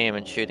 like the aim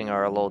and shooting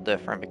are a little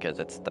different because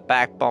it's the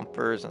back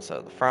bumpers instead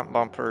of the front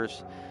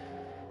bumpers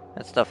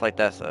and stuff like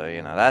that. So,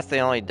 you know, that's the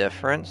only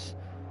difference.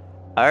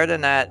 Other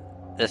than that,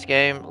 this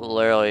game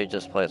literally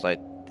just plays like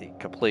the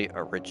complete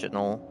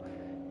original.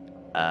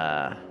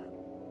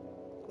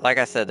 Like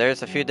I said,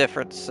 there's a few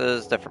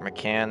differences, different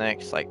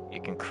mechanics. Like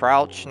you can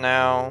crouch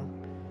now.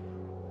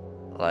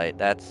 Like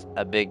that's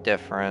a big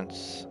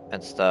difference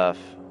and stuff.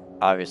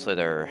 Obviously,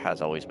 there has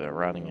always been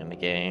running in the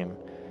game.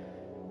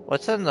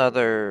 What's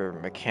another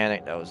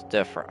mechanic that was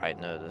different I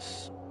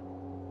noticed?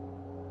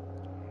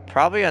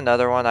 Probably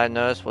another one I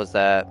noticed was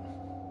that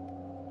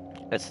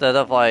instead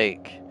of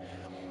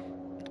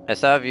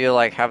you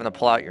like having to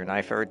pull out your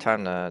knife every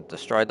time to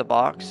destroy the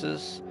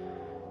boxes,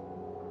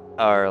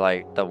 or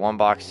like the one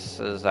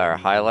boxes that are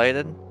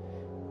highlighted,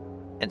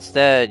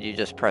 instead you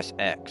just press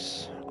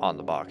X on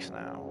the box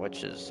now,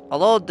 which is a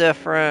little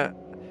different.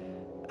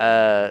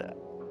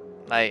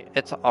 Like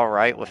it's all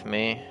right with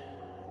me.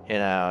 You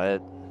know,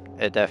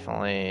 it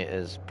definitely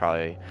is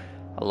probably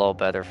a little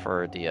better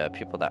for the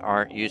people that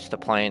aren't used to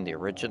playing the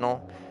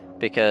original.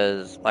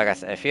 Because, like I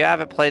said, if you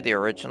haven't played the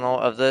original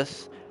of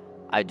this,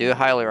 I do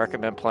highly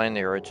recommend playing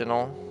the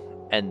original.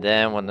 And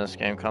then when this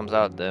game comes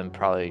out, then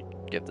probably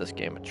give this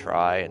game a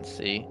try and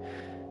see.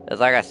 As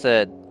like I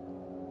said,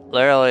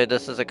 literally,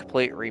 this is a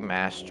complete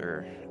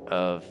remaster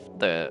of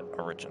the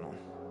original.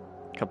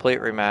 Complete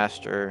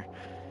remaster.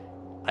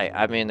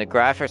 I mean, the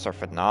graphics are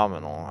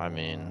phenomenal. I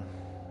mean,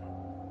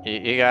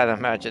 you gotta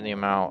imagine the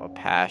amount of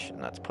passion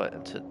that's put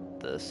into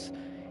this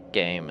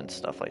game and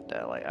stuff like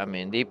that. Like, I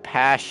mean, the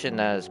passion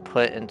that is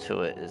put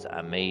into it is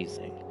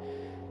amazing.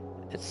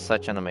 It's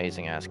such an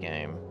amazing ass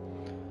game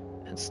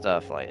and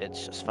stuff. Like,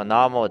 it's just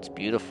phenomenal. It's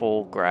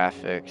beautiful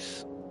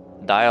graphics.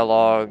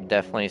 Dialogue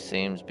definitely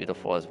seems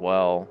beautiful as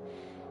well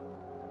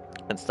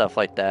and stuff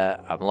like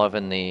that. I'm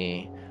loving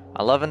the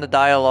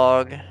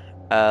dialogue.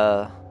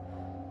 Uh,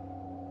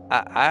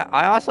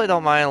 I honestly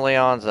don't mind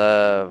Leon's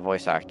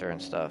voice actor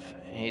and stuff.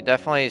 He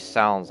definitely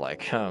sounds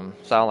like him,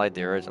 sound like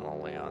the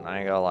original Leon. I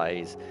ain't gonna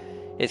lie,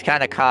 he's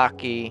kind of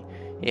cocky.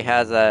 He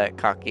has that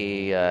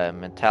cocky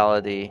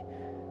mentality.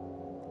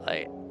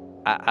 Like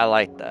I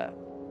like that.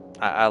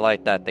 I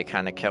like that they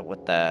kind of kept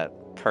with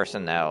that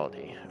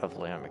personality of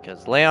Leon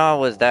because Leon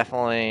was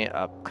definitely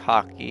a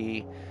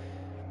cocky.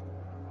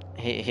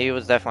 He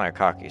was definitely a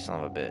cocky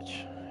son of a bitch.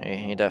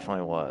 He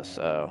definitely was.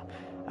 So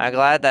I'm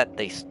glad that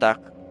they stuck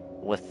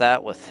with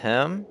that with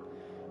him.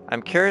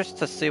 I'm curious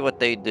to see what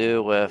they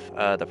do with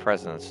the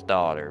president's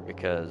daughter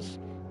because,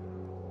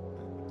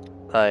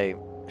 like,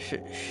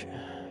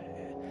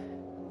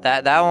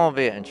 that one will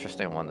be an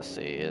interesting one to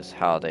see is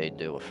how they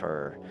do with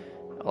her,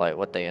 like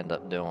what they end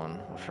up doing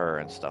with her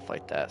and stuff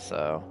like that.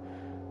 So,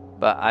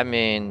 but I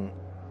mean,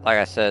 like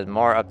I said,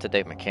 more up to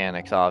date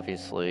mechanics.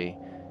 Obviously,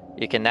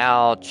 you can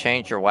now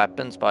change your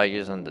weapons by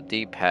using the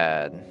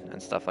D-pad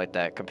and stuff like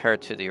that,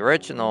 compared to the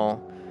original,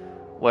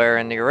 where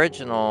in the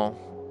original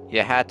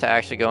you had to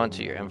actually go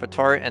into your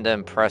inventory and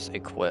then press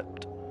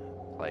equipped.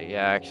 Like,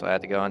 yeah, actually, I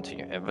had to go into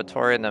your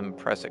inventory and then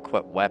press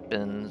equip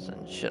weapons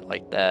and shit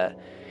like that.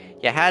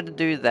 You had to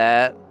do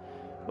that,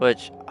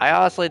 which I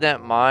honestly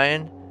didn't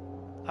mind.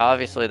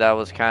 Obviously, that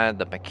was kind of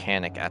the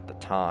mechanic at the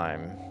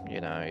time.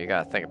 You know, you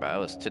gotta think about it.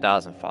 It was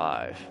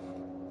 2005.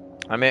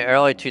 I mean,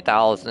 early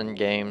 2000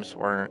 games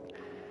weren't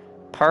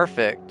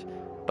perfect,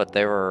 but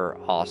they were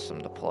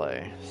awesome to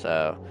play.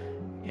 So,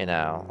 you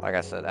know, like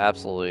I said,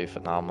 absolutely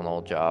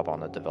phenomenal job on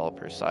the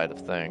developer side of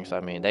things.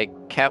 I mean, they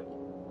kept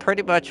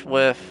pretty much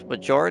with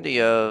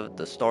majority of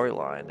the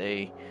storyline.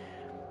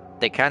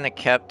 They kind of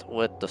kept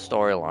with the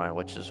storyline,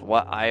 which is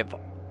what I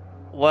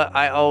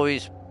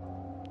always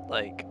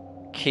like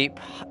keep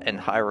in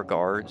high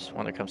regards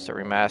when it comes to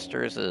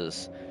remasters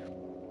is,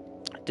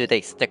 do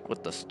they stick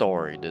with the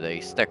story? Do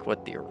they stick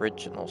with the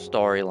original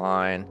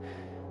storyline?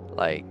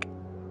 Like,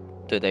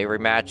 do they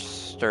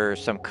remaster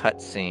some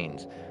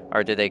cutscenes,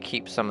 or do they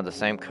keep some of the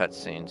same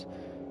cutscenes?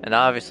 And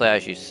obviously,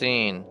 as you've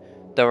seen,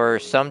 there were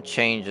some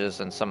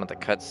changes in some of the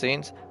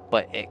cutscenes,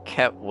 but it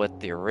kept with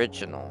the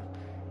original,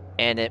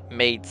 and it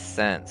made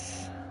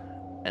sense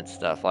and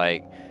stuff.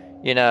 Like,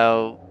 you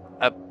know,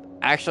 a,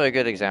 actually a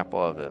good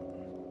example of it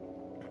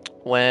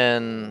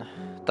when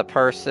the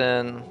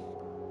person,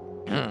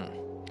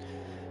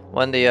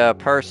 when the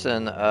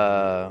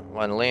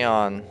when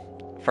Leon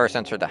first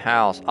entered the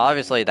house,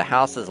 obviously the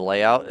house's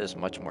layout is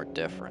much more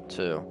different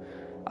too.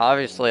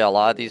 Obviously, a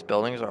lot of these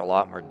buildings are a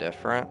lot more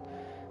different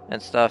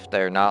and stuff.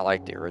 They're not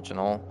like the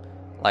original.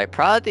 Like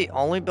probably the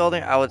only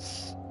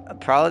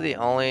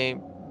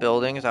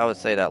buildings I would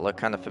say that look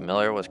kind of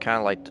familiar was kind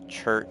of like the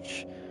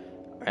church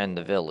and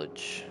the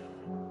village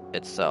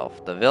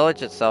itself. The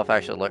village itself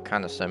actually looked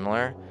kind of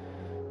similar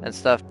and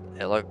stuff.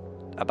 It looked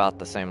about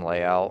the same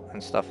layout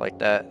and stuff like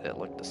that. It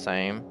looked the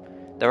same.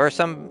 There were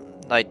some,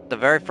 like the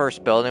very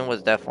first building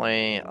was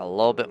definitely a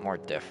little bit more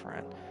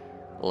different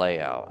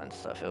layout and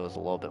stuff. It was a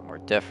little bit more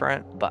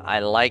different, but I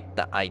liked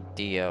the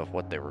idea of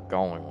what they were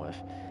going with.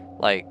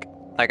 Like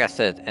like I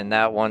said, in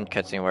that one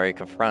cutscene where he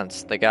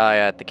confronts the guy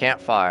at the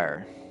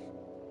campfire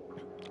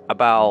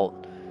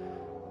about,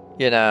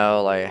 you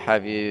know, like,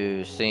 have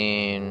you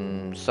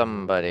seen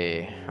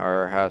somebody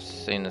or have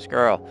seen this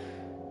girl?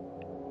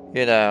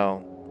 You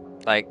know,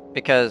 like,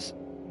 because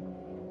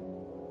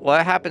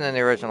what happened in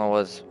the original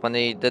was when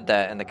he did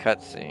that in the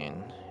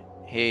cutscene,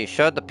 he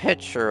showed the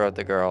picture of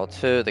the girl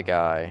to the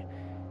guy,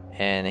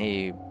 and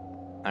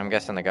I'm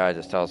guessing the guy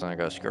just tells him to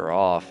go screw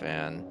off,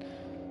 and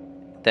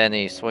then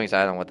he swings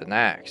at him with an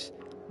axe.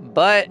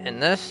 But in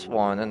this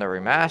one, in the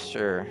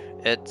remaster,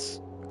 it's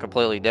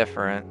completely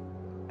different.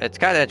 It's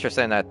kind of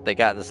interesting that they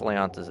got this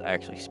Leon to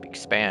actually speak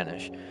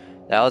Spanish.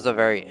 That was a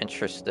very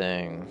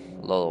interesting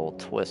little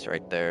twist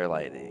right there.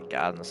 Like, they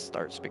got him to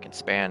start speaking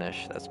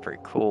Spanish. That's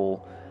pretty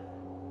cool.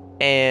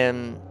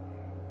 And,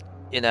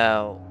 you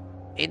know,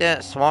 he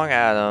didn't swung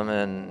at him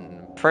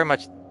and pretty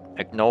much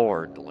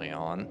ignored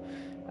Leon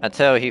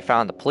until he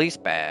found the police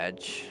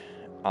badge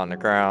on the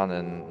ground,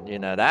 and you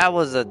know that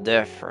was a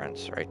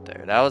difference right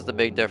there. That was the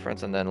big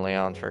difference, and then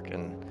Leon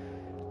freaking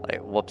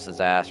like whoops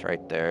his ass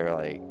right there.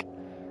 Like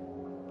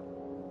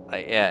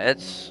yeah,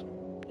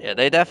 Yeah,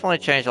 they definitely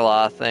changed a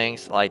lot of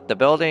things. Like the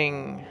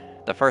building,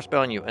 the first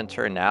building you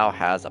enter now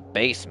has a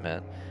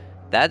basement.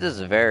 That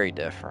is very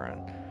different.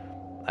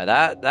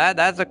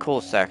 That's a cool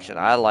section.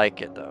 I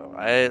like it though.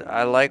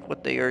 I like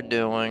what they are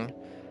doing.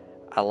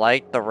 I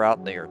like the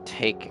route they are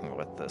taking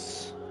with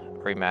this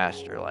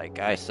remaster. Like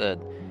I said,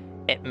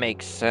 it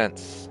makes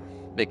sense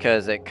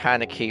because it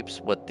kind of keeps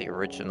with the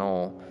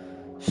original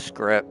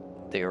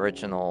script, the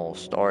original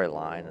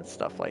storyline, and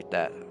stuff like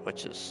that,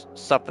 which is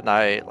something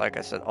I, like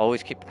I said,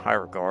 always keep in high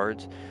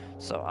regards.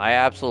 So I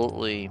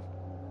absolutely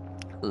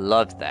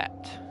love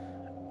that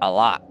a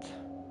lot.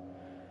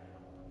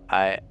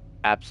 I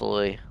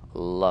absolutely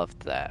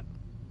loved that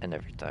and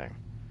everything.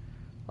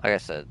 Like I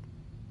said,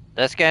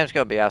 this game's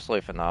gonna be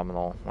absolutely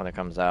phenomenal when it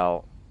comes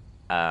out.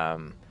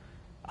 Um,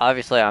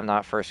 Obviously, I'm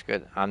not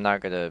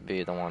gonna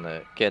be the one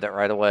to get it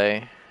right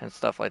away and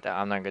stuff like that.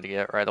 I'm not gonna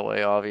get it right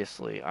away.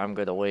 Obviously, I'm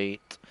gonna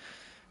wait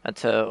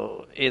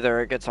until either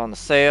it gets on the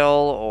sale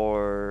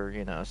or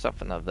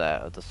something of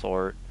the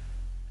sort.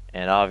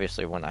 And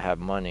obviously, when I have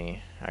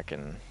money, I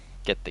can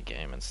get the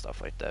game and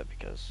stuff like that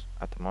because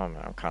at the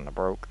moment I'm kind of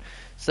broke.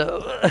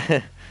 So,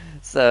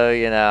 so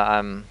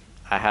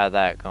I have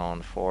that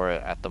going for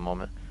it at the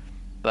moment.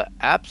 But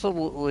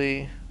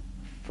absolutely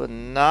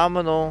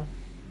phenomenal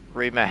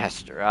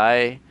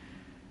remaster.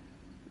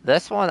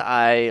 This one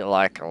I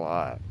like a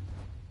lot.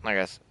 I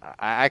guess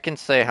I can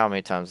say how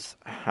many times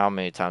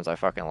I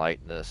fucking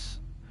like this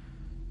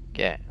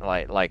game,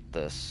 like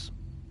this.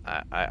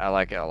 I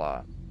like it a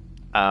lot.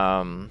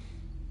 Um,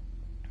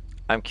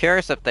 I'm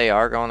curious if they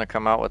are going to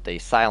come out with a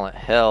Silent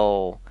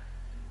Hill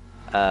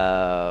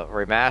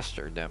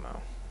remaster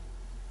demo.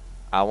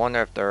 I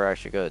wonder if they're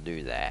actually going to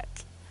do that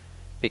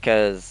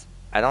because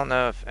I don't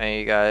know if any of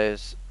you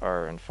guys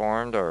are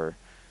informed or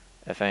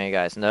if any of you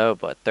guys know,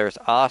 but there's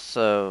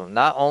also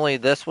not only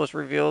this was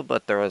revealed,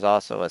 but there was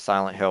also a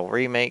Silent Hill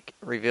remake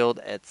revealed.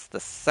 It's the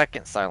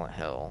second Silent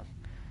Hill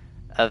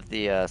of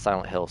the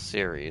Silent Hill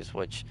series,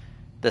 which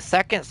the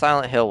second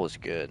Silent Hill was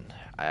good.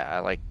 I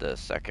liked the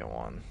second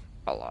one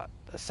a lot.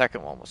 The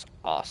second one was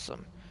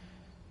awesome.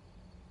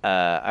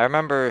 I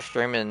remember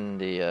streaming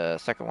the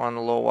second one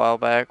a little while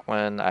back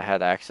when I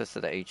had access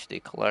to the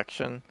HD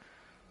collection.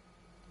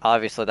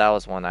 Obviously, that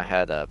was when I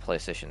had a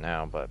PlayStation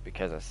Now, but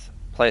because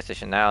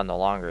PlayStation Now no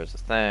longer is a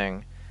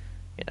thing,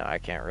 I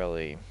can't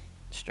really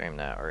stream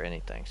that or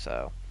anything.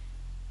 So,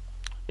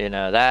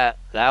 that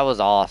was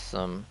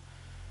awesome.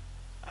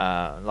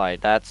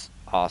 Like that's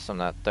awesome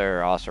that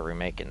they're also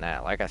remaking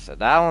that. Like I said,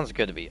 that one's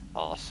going to be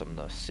awesome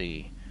to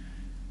see.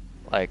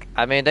 Like,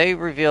 I mean, they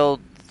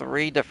revealed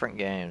three different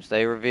games.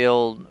 They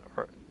revealed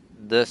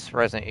this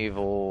Resident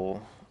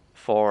Evil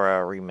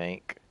 4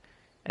 remake,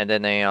 and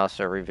then they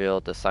also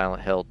revealed the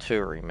Silent Hill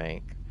 2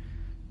 remake,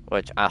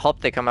 which I hope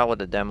they come out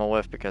with a demo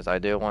with because I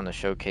do want to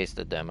showcase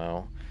the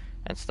demo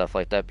and stuff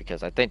like that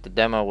because I think the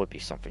demo would be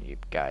something you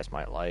guys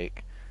might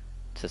like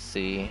to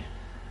see.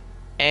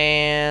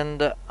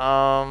 And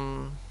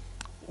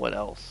what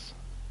else?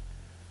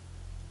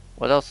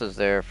 What else is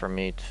there for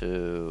me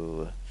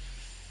to?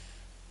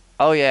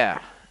 Oh yeah,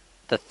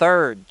 the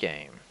third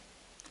game.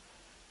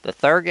 The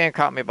third game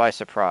caught me by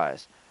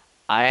surprise.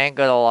 I ain't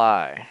gonna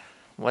lie.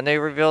 When they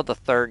revealed the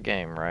third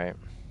game, right?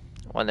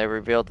 When they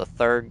revealed the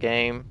third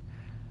game,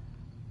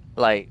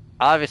 like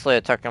obviously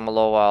it took them a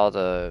little while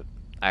to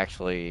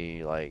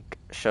actually like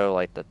show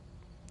like the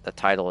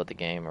title of the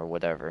game or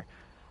whatever.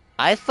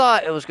 I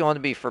thought it was going to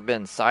be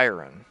Forbidden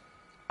Siren.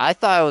 I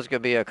thought it was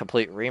going to be a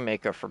complete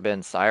remake of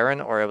Forbidden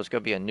Siren, or it was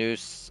going to be a new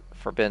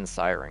Forbidden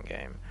Siren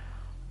game.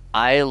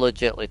 I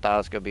legitly thought it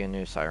was going to be a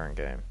new Siren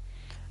game.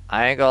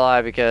 I ain't gonna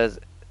lie because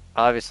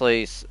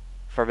obviously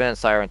Forbidden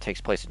Siren takes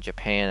place in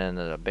Japan in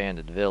an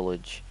abandoned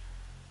village,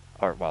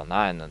 or well,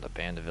 not in an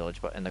abandoned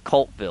village, but in the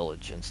cult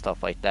village and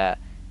stuff like that.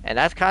 And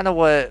that's kind of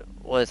what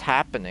was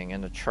happening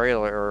in the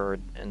trailer or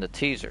in the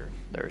teaser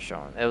they were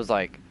showing. It was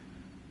like,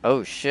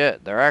 oh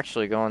shit, they're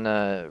actually going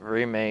to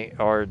remake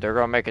or they're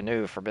going to make a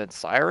new Forbidden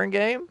Siren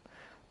game.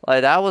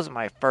 Like that was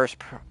my first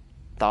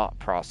thought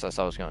process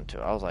I was going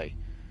to. I was like,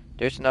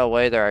 there's no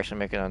way they're actually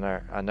making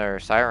another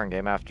Siren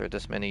game after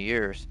this many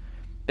years.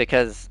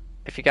 Because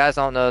if you guys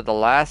don't know, the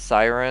last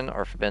Siren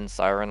or Forbidden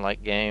Siren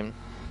like game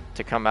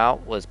to come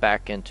out was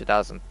back in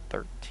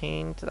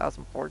 2013,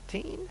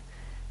 2014.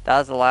 That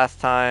was the last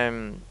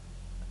time.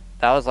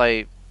 That was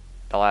like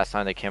the last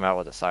time they came out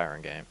with a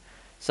Siren game.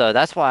 So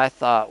that's why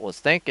I was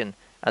thinking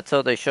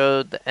until they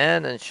showed the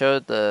end and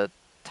showed the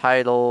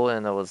title,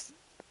 and it was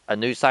a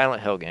new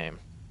Silent Hill game.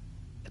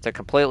 It's a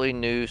completely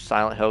new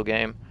Silent Hill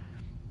game.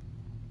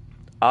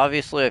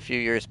 Obviously, a few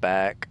years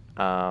back,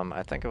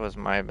 I think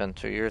might have been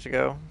 2 years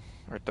ago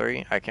or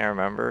three. I can't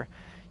remember.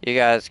 You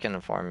guys can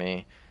inform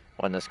me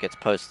when this gets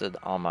posted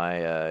on my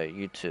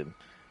YouTube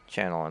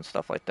channel and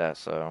stuff like that.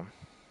 So,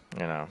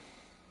 you know,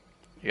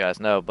 you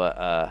guys know.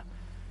 But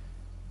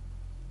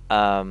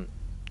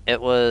it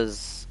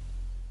was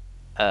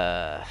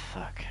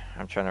fuck.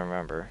 I'm trying to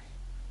remember.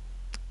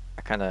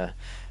 My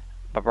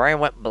brain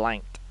went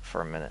blanked for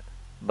a minute.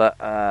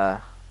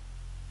 But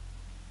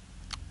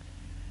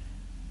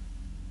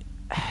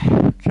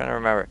trying to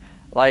remember.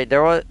 Like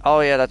there was. Oh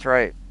yeah, that's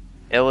right.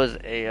 It was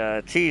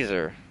a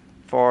teaser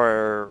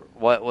for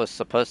what was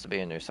supposed to be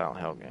a new Silent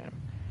Hill game.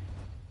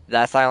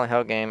 That Silent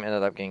Hill game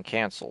ended up getting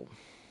canceled.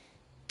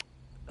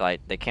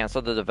 Like they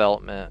canceled the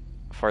development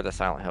for the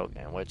Silent Hill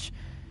game, which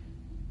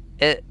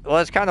it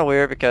was kind of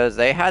weird because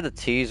they had the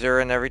teaser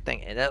and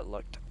everything, and it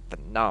looked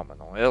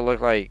phenomenal. It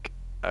looked like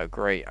a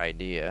great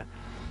idea,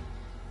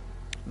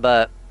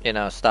 but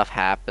stuff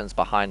happens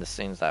behind the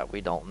scenes that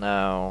we don't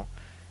know,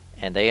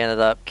 and they ended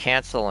up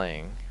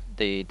canceling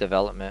the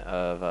development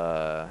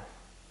of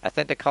I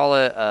think they call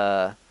it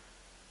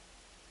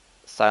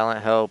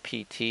Silent Hill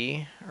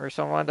PT or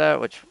something like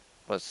that, which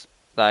was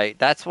like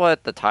that's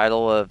what the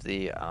title of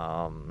the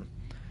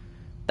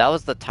that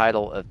was the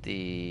title of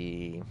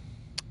the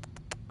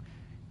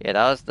yeah,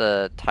 that was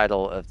the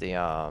title of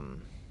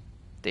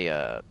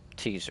the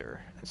teaser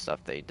and stuff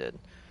they did.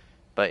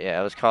 But yeah,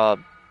 it was called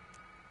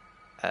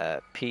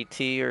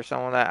PT or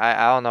something like that.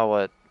 I don't know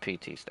what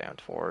PT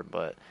stands for,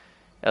 but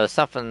it was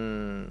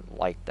something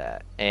like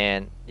that.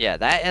 And yeah,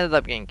 that ended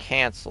up getting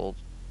canceled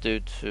due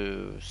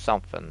to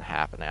something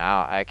happening.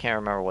 I can't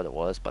remember what it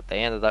was, but they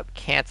ended up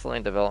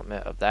canceling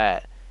development of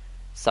that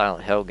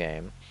Silent Hill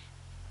game.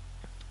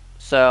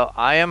 So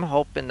I am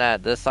hoping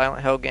that this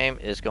Silent Hill game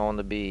is going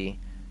to be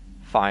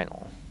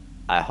final.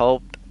 I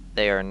hope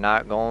they are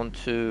not going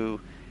to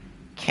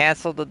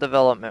cancel the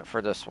development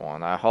for this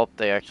one. I hope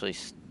they actually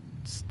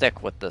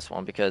stick with this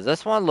one because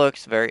this one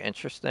looks very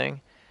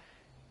interesting.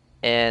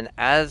 And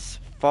as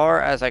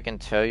far as I can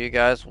tell you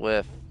guys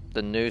with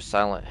the new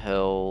Silent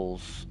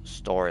Hills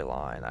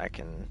storyline, I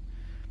can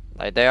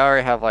like they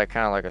already have like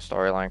kind of like a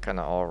storyline kind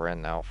of all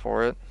written out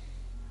for it.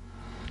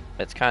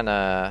 It's kind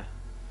of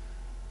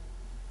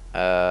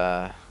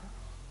uh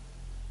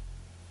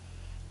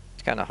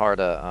it's kind of hard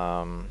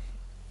to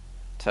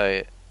tell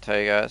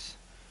you guys,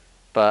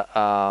 but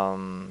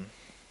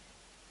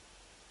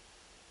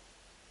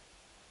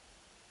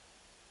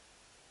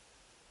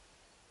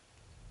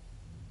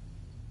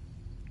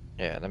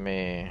yeah, let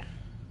me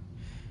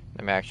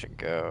actually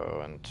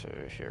go into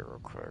here real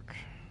quick.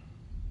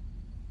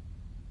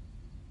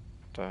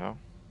 What the hell?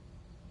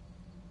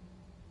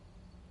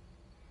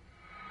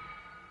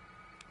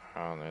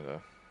 I don't need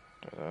to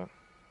do that.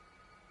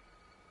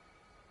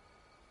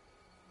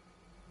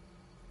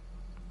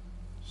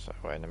 So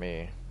wait, let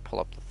me pull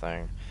up the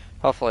thing.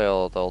 Hopefully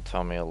they'll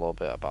tell me a little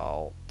bit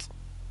about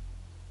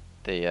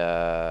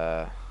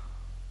the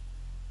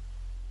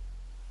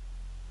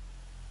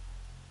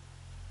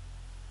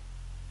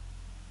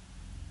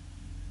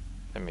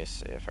let me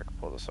see if I can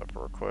pull this up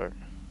real quick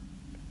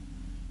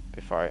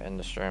before I end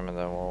the stream, and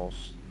then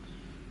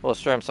we'll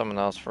stream something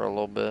else for a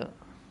little bit.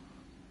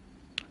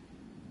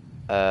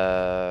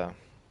 Yeah,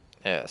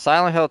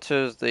 Silent Hill 2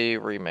 is the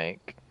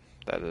remake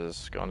that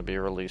is going to be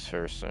released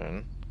here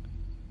soon.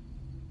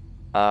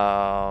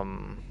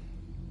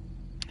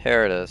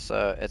 Here it is.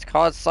 It's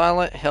called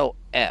Silent Hill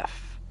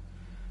F.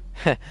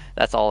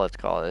 That's all it's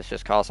called. It's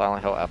just called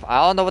Silent Hill F.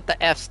 I don't know what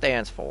the F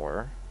stands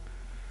for.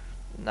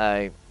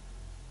 I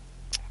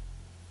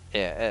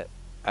yeah,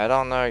 I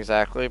don't know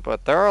exactly,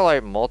 but there are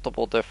like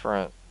multiple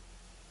different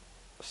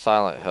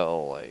Silent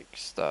Hill like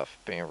stuff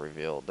being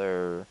revealed.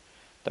 There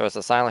was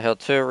a Silent Hill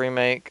 2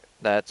 remake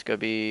that's gonna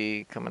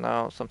be coming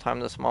out sometime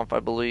this month,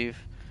 I believe.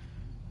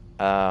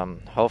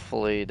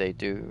 Hopefully they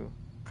do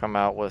come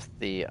out with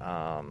the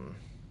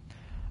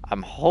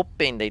I'm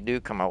hoping they do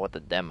come out with a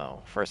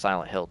demo for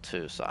Silent Hill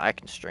 2 so I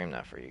can stream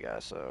that for you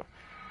guys so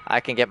I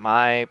can get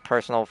my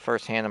personal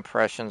first-hand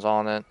impressions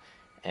on it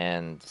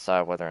and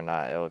decide whether or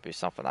not it would be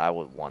something I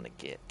would want to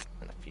get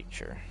in the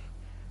future.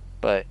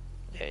 But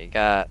yeah, you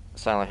got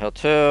Silent Hill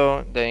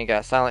 2, then you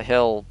got Silent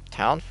Hill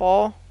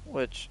Townfall,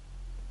 which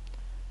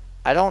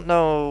I don't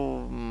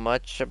know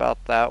much about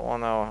that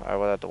one. I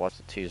would have to watch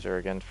the teaser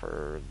again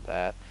for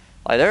that.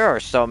 Like there are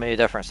so many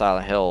different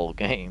Silent Hill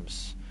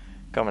games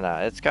coming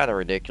out. It's kind of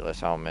ridiculous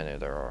how many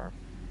there are.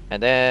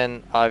 And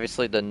then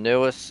obviously the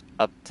newest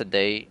up to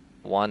date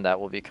one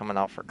that will be coming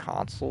out for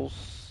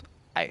consoles,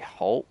 I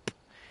hope,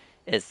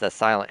 is the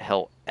Silent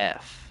Hill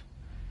F.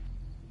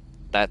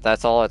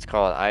 That's all it's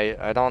called.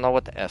 I don't know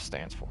what the F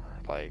stands for.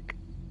 Like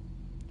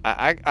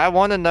I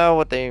want to know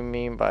what they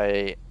mean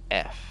by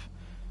F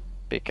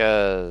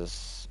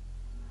because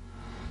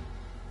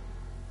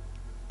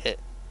it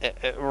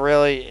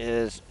really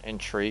is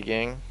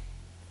intriguing.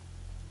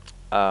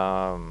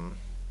 It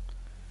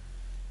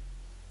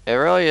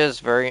really is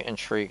very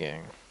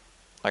intriguing.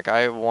 Like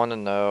I want to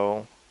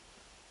know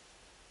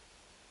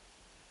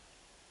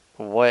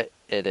what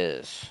it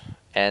is.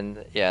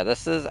 And yeah,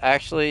 this is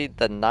actually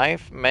the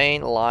ninth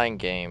mainline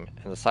game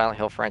in the Silent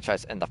Hill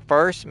franchise and the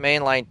first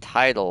mainline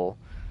title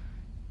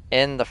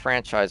in the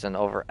franchise in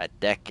over a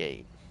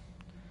decade.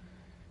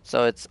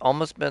 So it's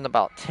almost been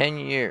about 10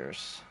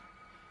 years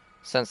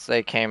since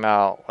they came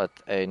out with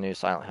a new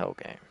Silent Hill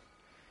game.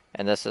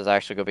 And this is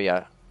actually going to be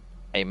a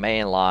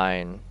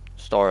mainline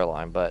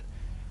storyline. But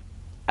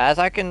as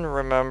I can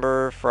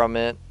remember from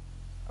it,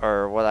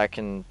 or what I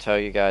can tell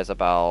you guys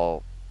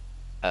about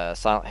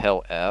Silent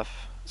Hill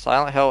F,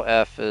 Silent Hill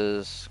F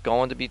is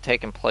going to be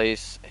taking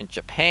place in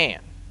Japan,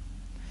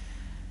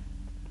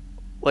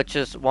 which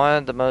is one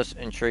of the most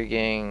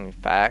intriguing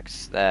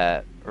facts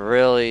that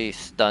really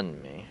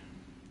stunned me.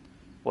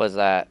 Was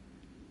that,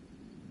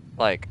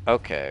 like,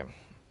 okay,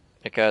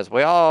 because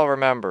we all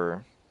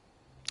remember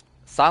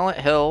Silent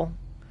Hill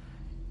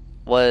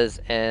was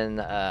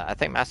in, I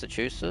think,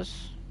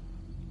 Massachusetts.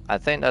 I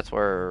think that's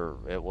where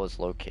it was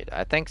located.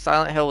 I think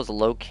Silent Hill was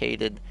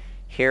located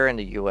here in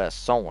the U.S.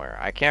 somewhere.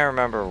 I can't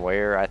remember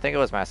where. I think it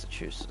was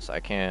Massachusetts.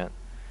 I can't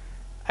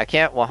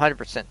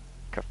 100%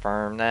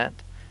 confirm that.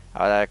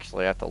 I would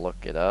actually have to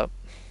look it up.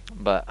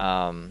 But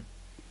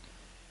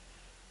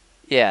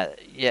yeah,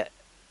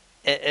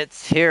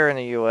 it's here in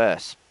the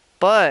U.S.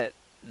 But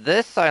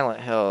this Silent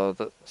Hill,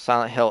 the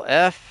Silent Hill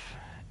F,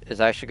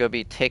 is actually going to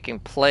be taking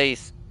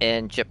place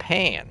in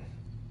Japan,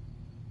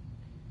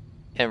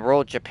 in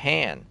rural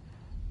Japan.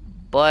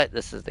 But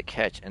this is the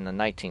catch, in the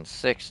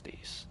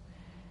 1960s.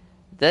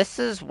 This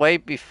is way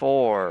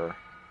before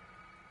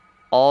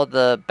all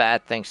the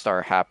bad things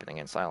started happening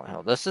in Silent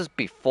Hill. This is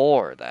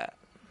before that.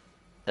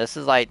 This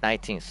is like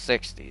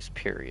 1960s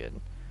period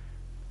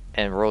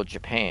in rural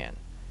Japan.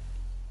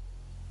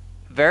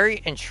 Very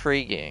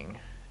intriguing,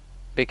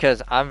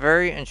 because I'm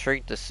very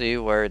intrigued to see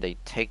where they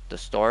take the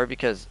story,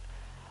 because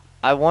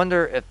I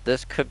wonder if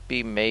this could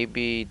be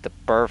maybe the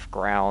birth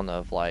ground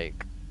of,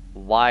 like,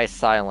 why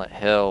Silent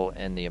Hill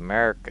in the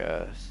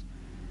Americas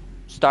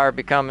started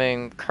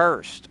becoming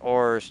cursed,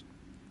 or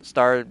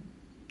started,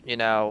 you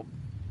know,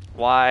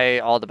 why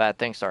all the bad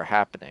things start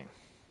happening.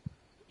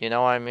 You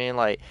know what I mean?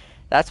 Like,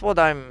 that's what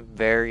I'm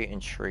very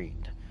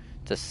intrigued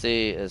to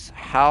see, is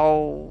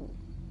how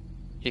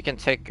you can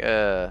take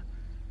a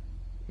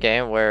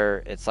game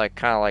where it's like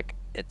kind of like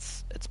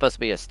it's supposed to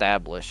be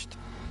established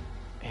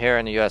here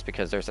in the US,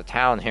 because there's a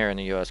town here in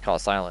the US called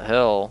Silent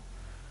Hill,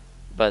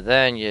 but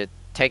then you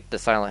take the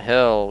Silent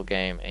Hill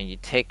game and you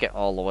take it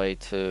all the way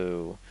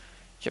to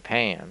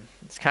Japan.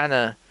 It's kind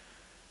of,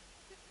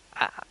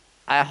 I,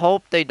 I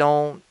hope they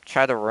don't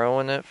try to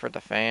ruin it for the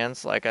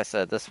fans. Like I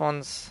said, this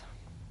one's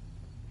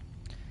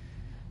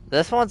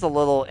a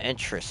little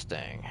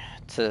interesting,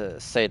 to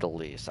say the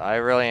least. I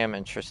really am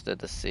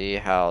interested to see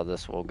how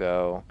this will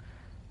go.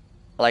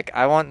 Like,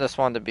 I want this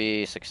one to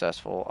be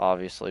successful,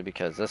 obviously,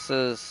 because this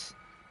is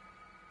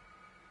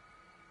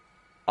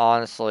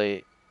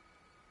honestly,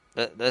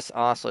 this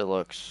honestly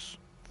looks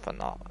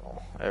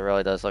phenomenal. It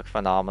really does look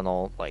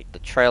phenomenal. Like, the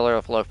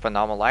trailer looked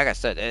phenomenal. Like I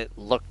said, it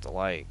looked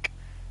like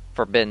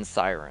Forbidden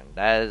Siren.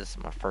 That is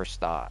my first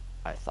thought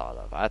I thought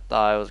of. I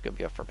thought it was going to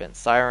be a Forbidden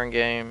Siren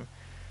game.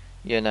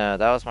 That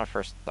was my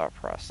first thought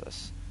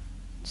process.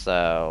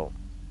 So,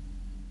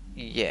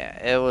 yeah,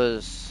 it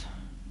was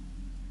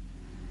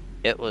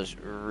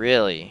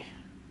really,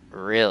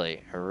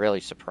 really,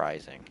 really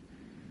surprising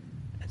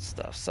and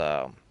stuff.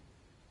 So,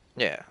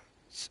 yeah,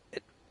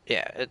 it,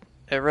 yeah,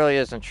 it really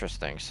is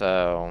interesting.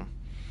 So,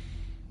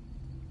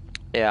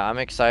 yeah, I'm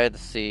excited to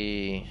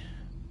see,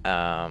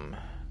 um,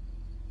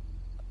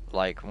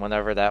 like,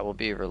 whenever that will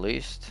be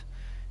released,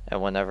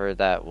 and whenever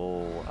that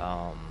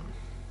will,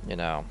 you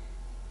know,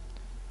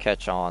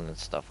 catch on and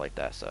stuff like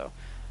that. So,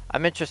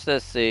 I'm interested to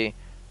see.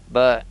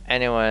 But,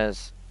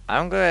 anyways,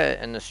 I'm going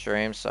to end the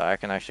stream so I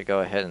can actually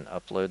go ahead and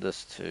upload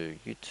this to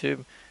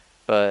YouTube.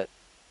 But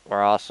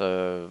we're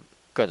also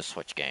going to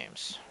switch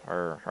games.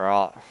 Or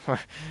all,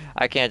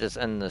 I can't just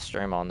end the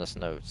stream on this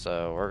note.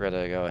 So, we're going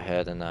to go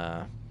ahead and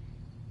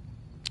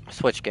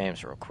switch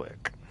games real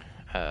quick.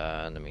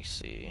 Let me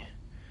see.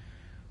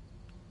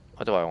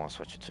 What do I want to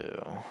switch it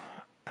to?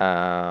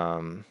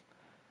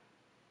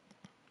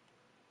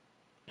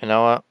 You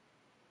know what?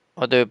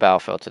 We'll do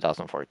Battlefield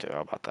 2042.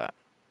 How about that?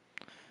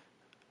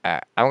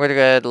 Alright, I'm going to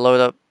go ahead and load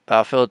up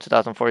Battlefield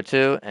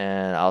 2042,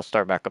 and I'll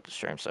start back up the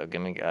stream. So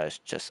give me guys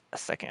just a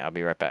second. I'll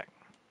be right back.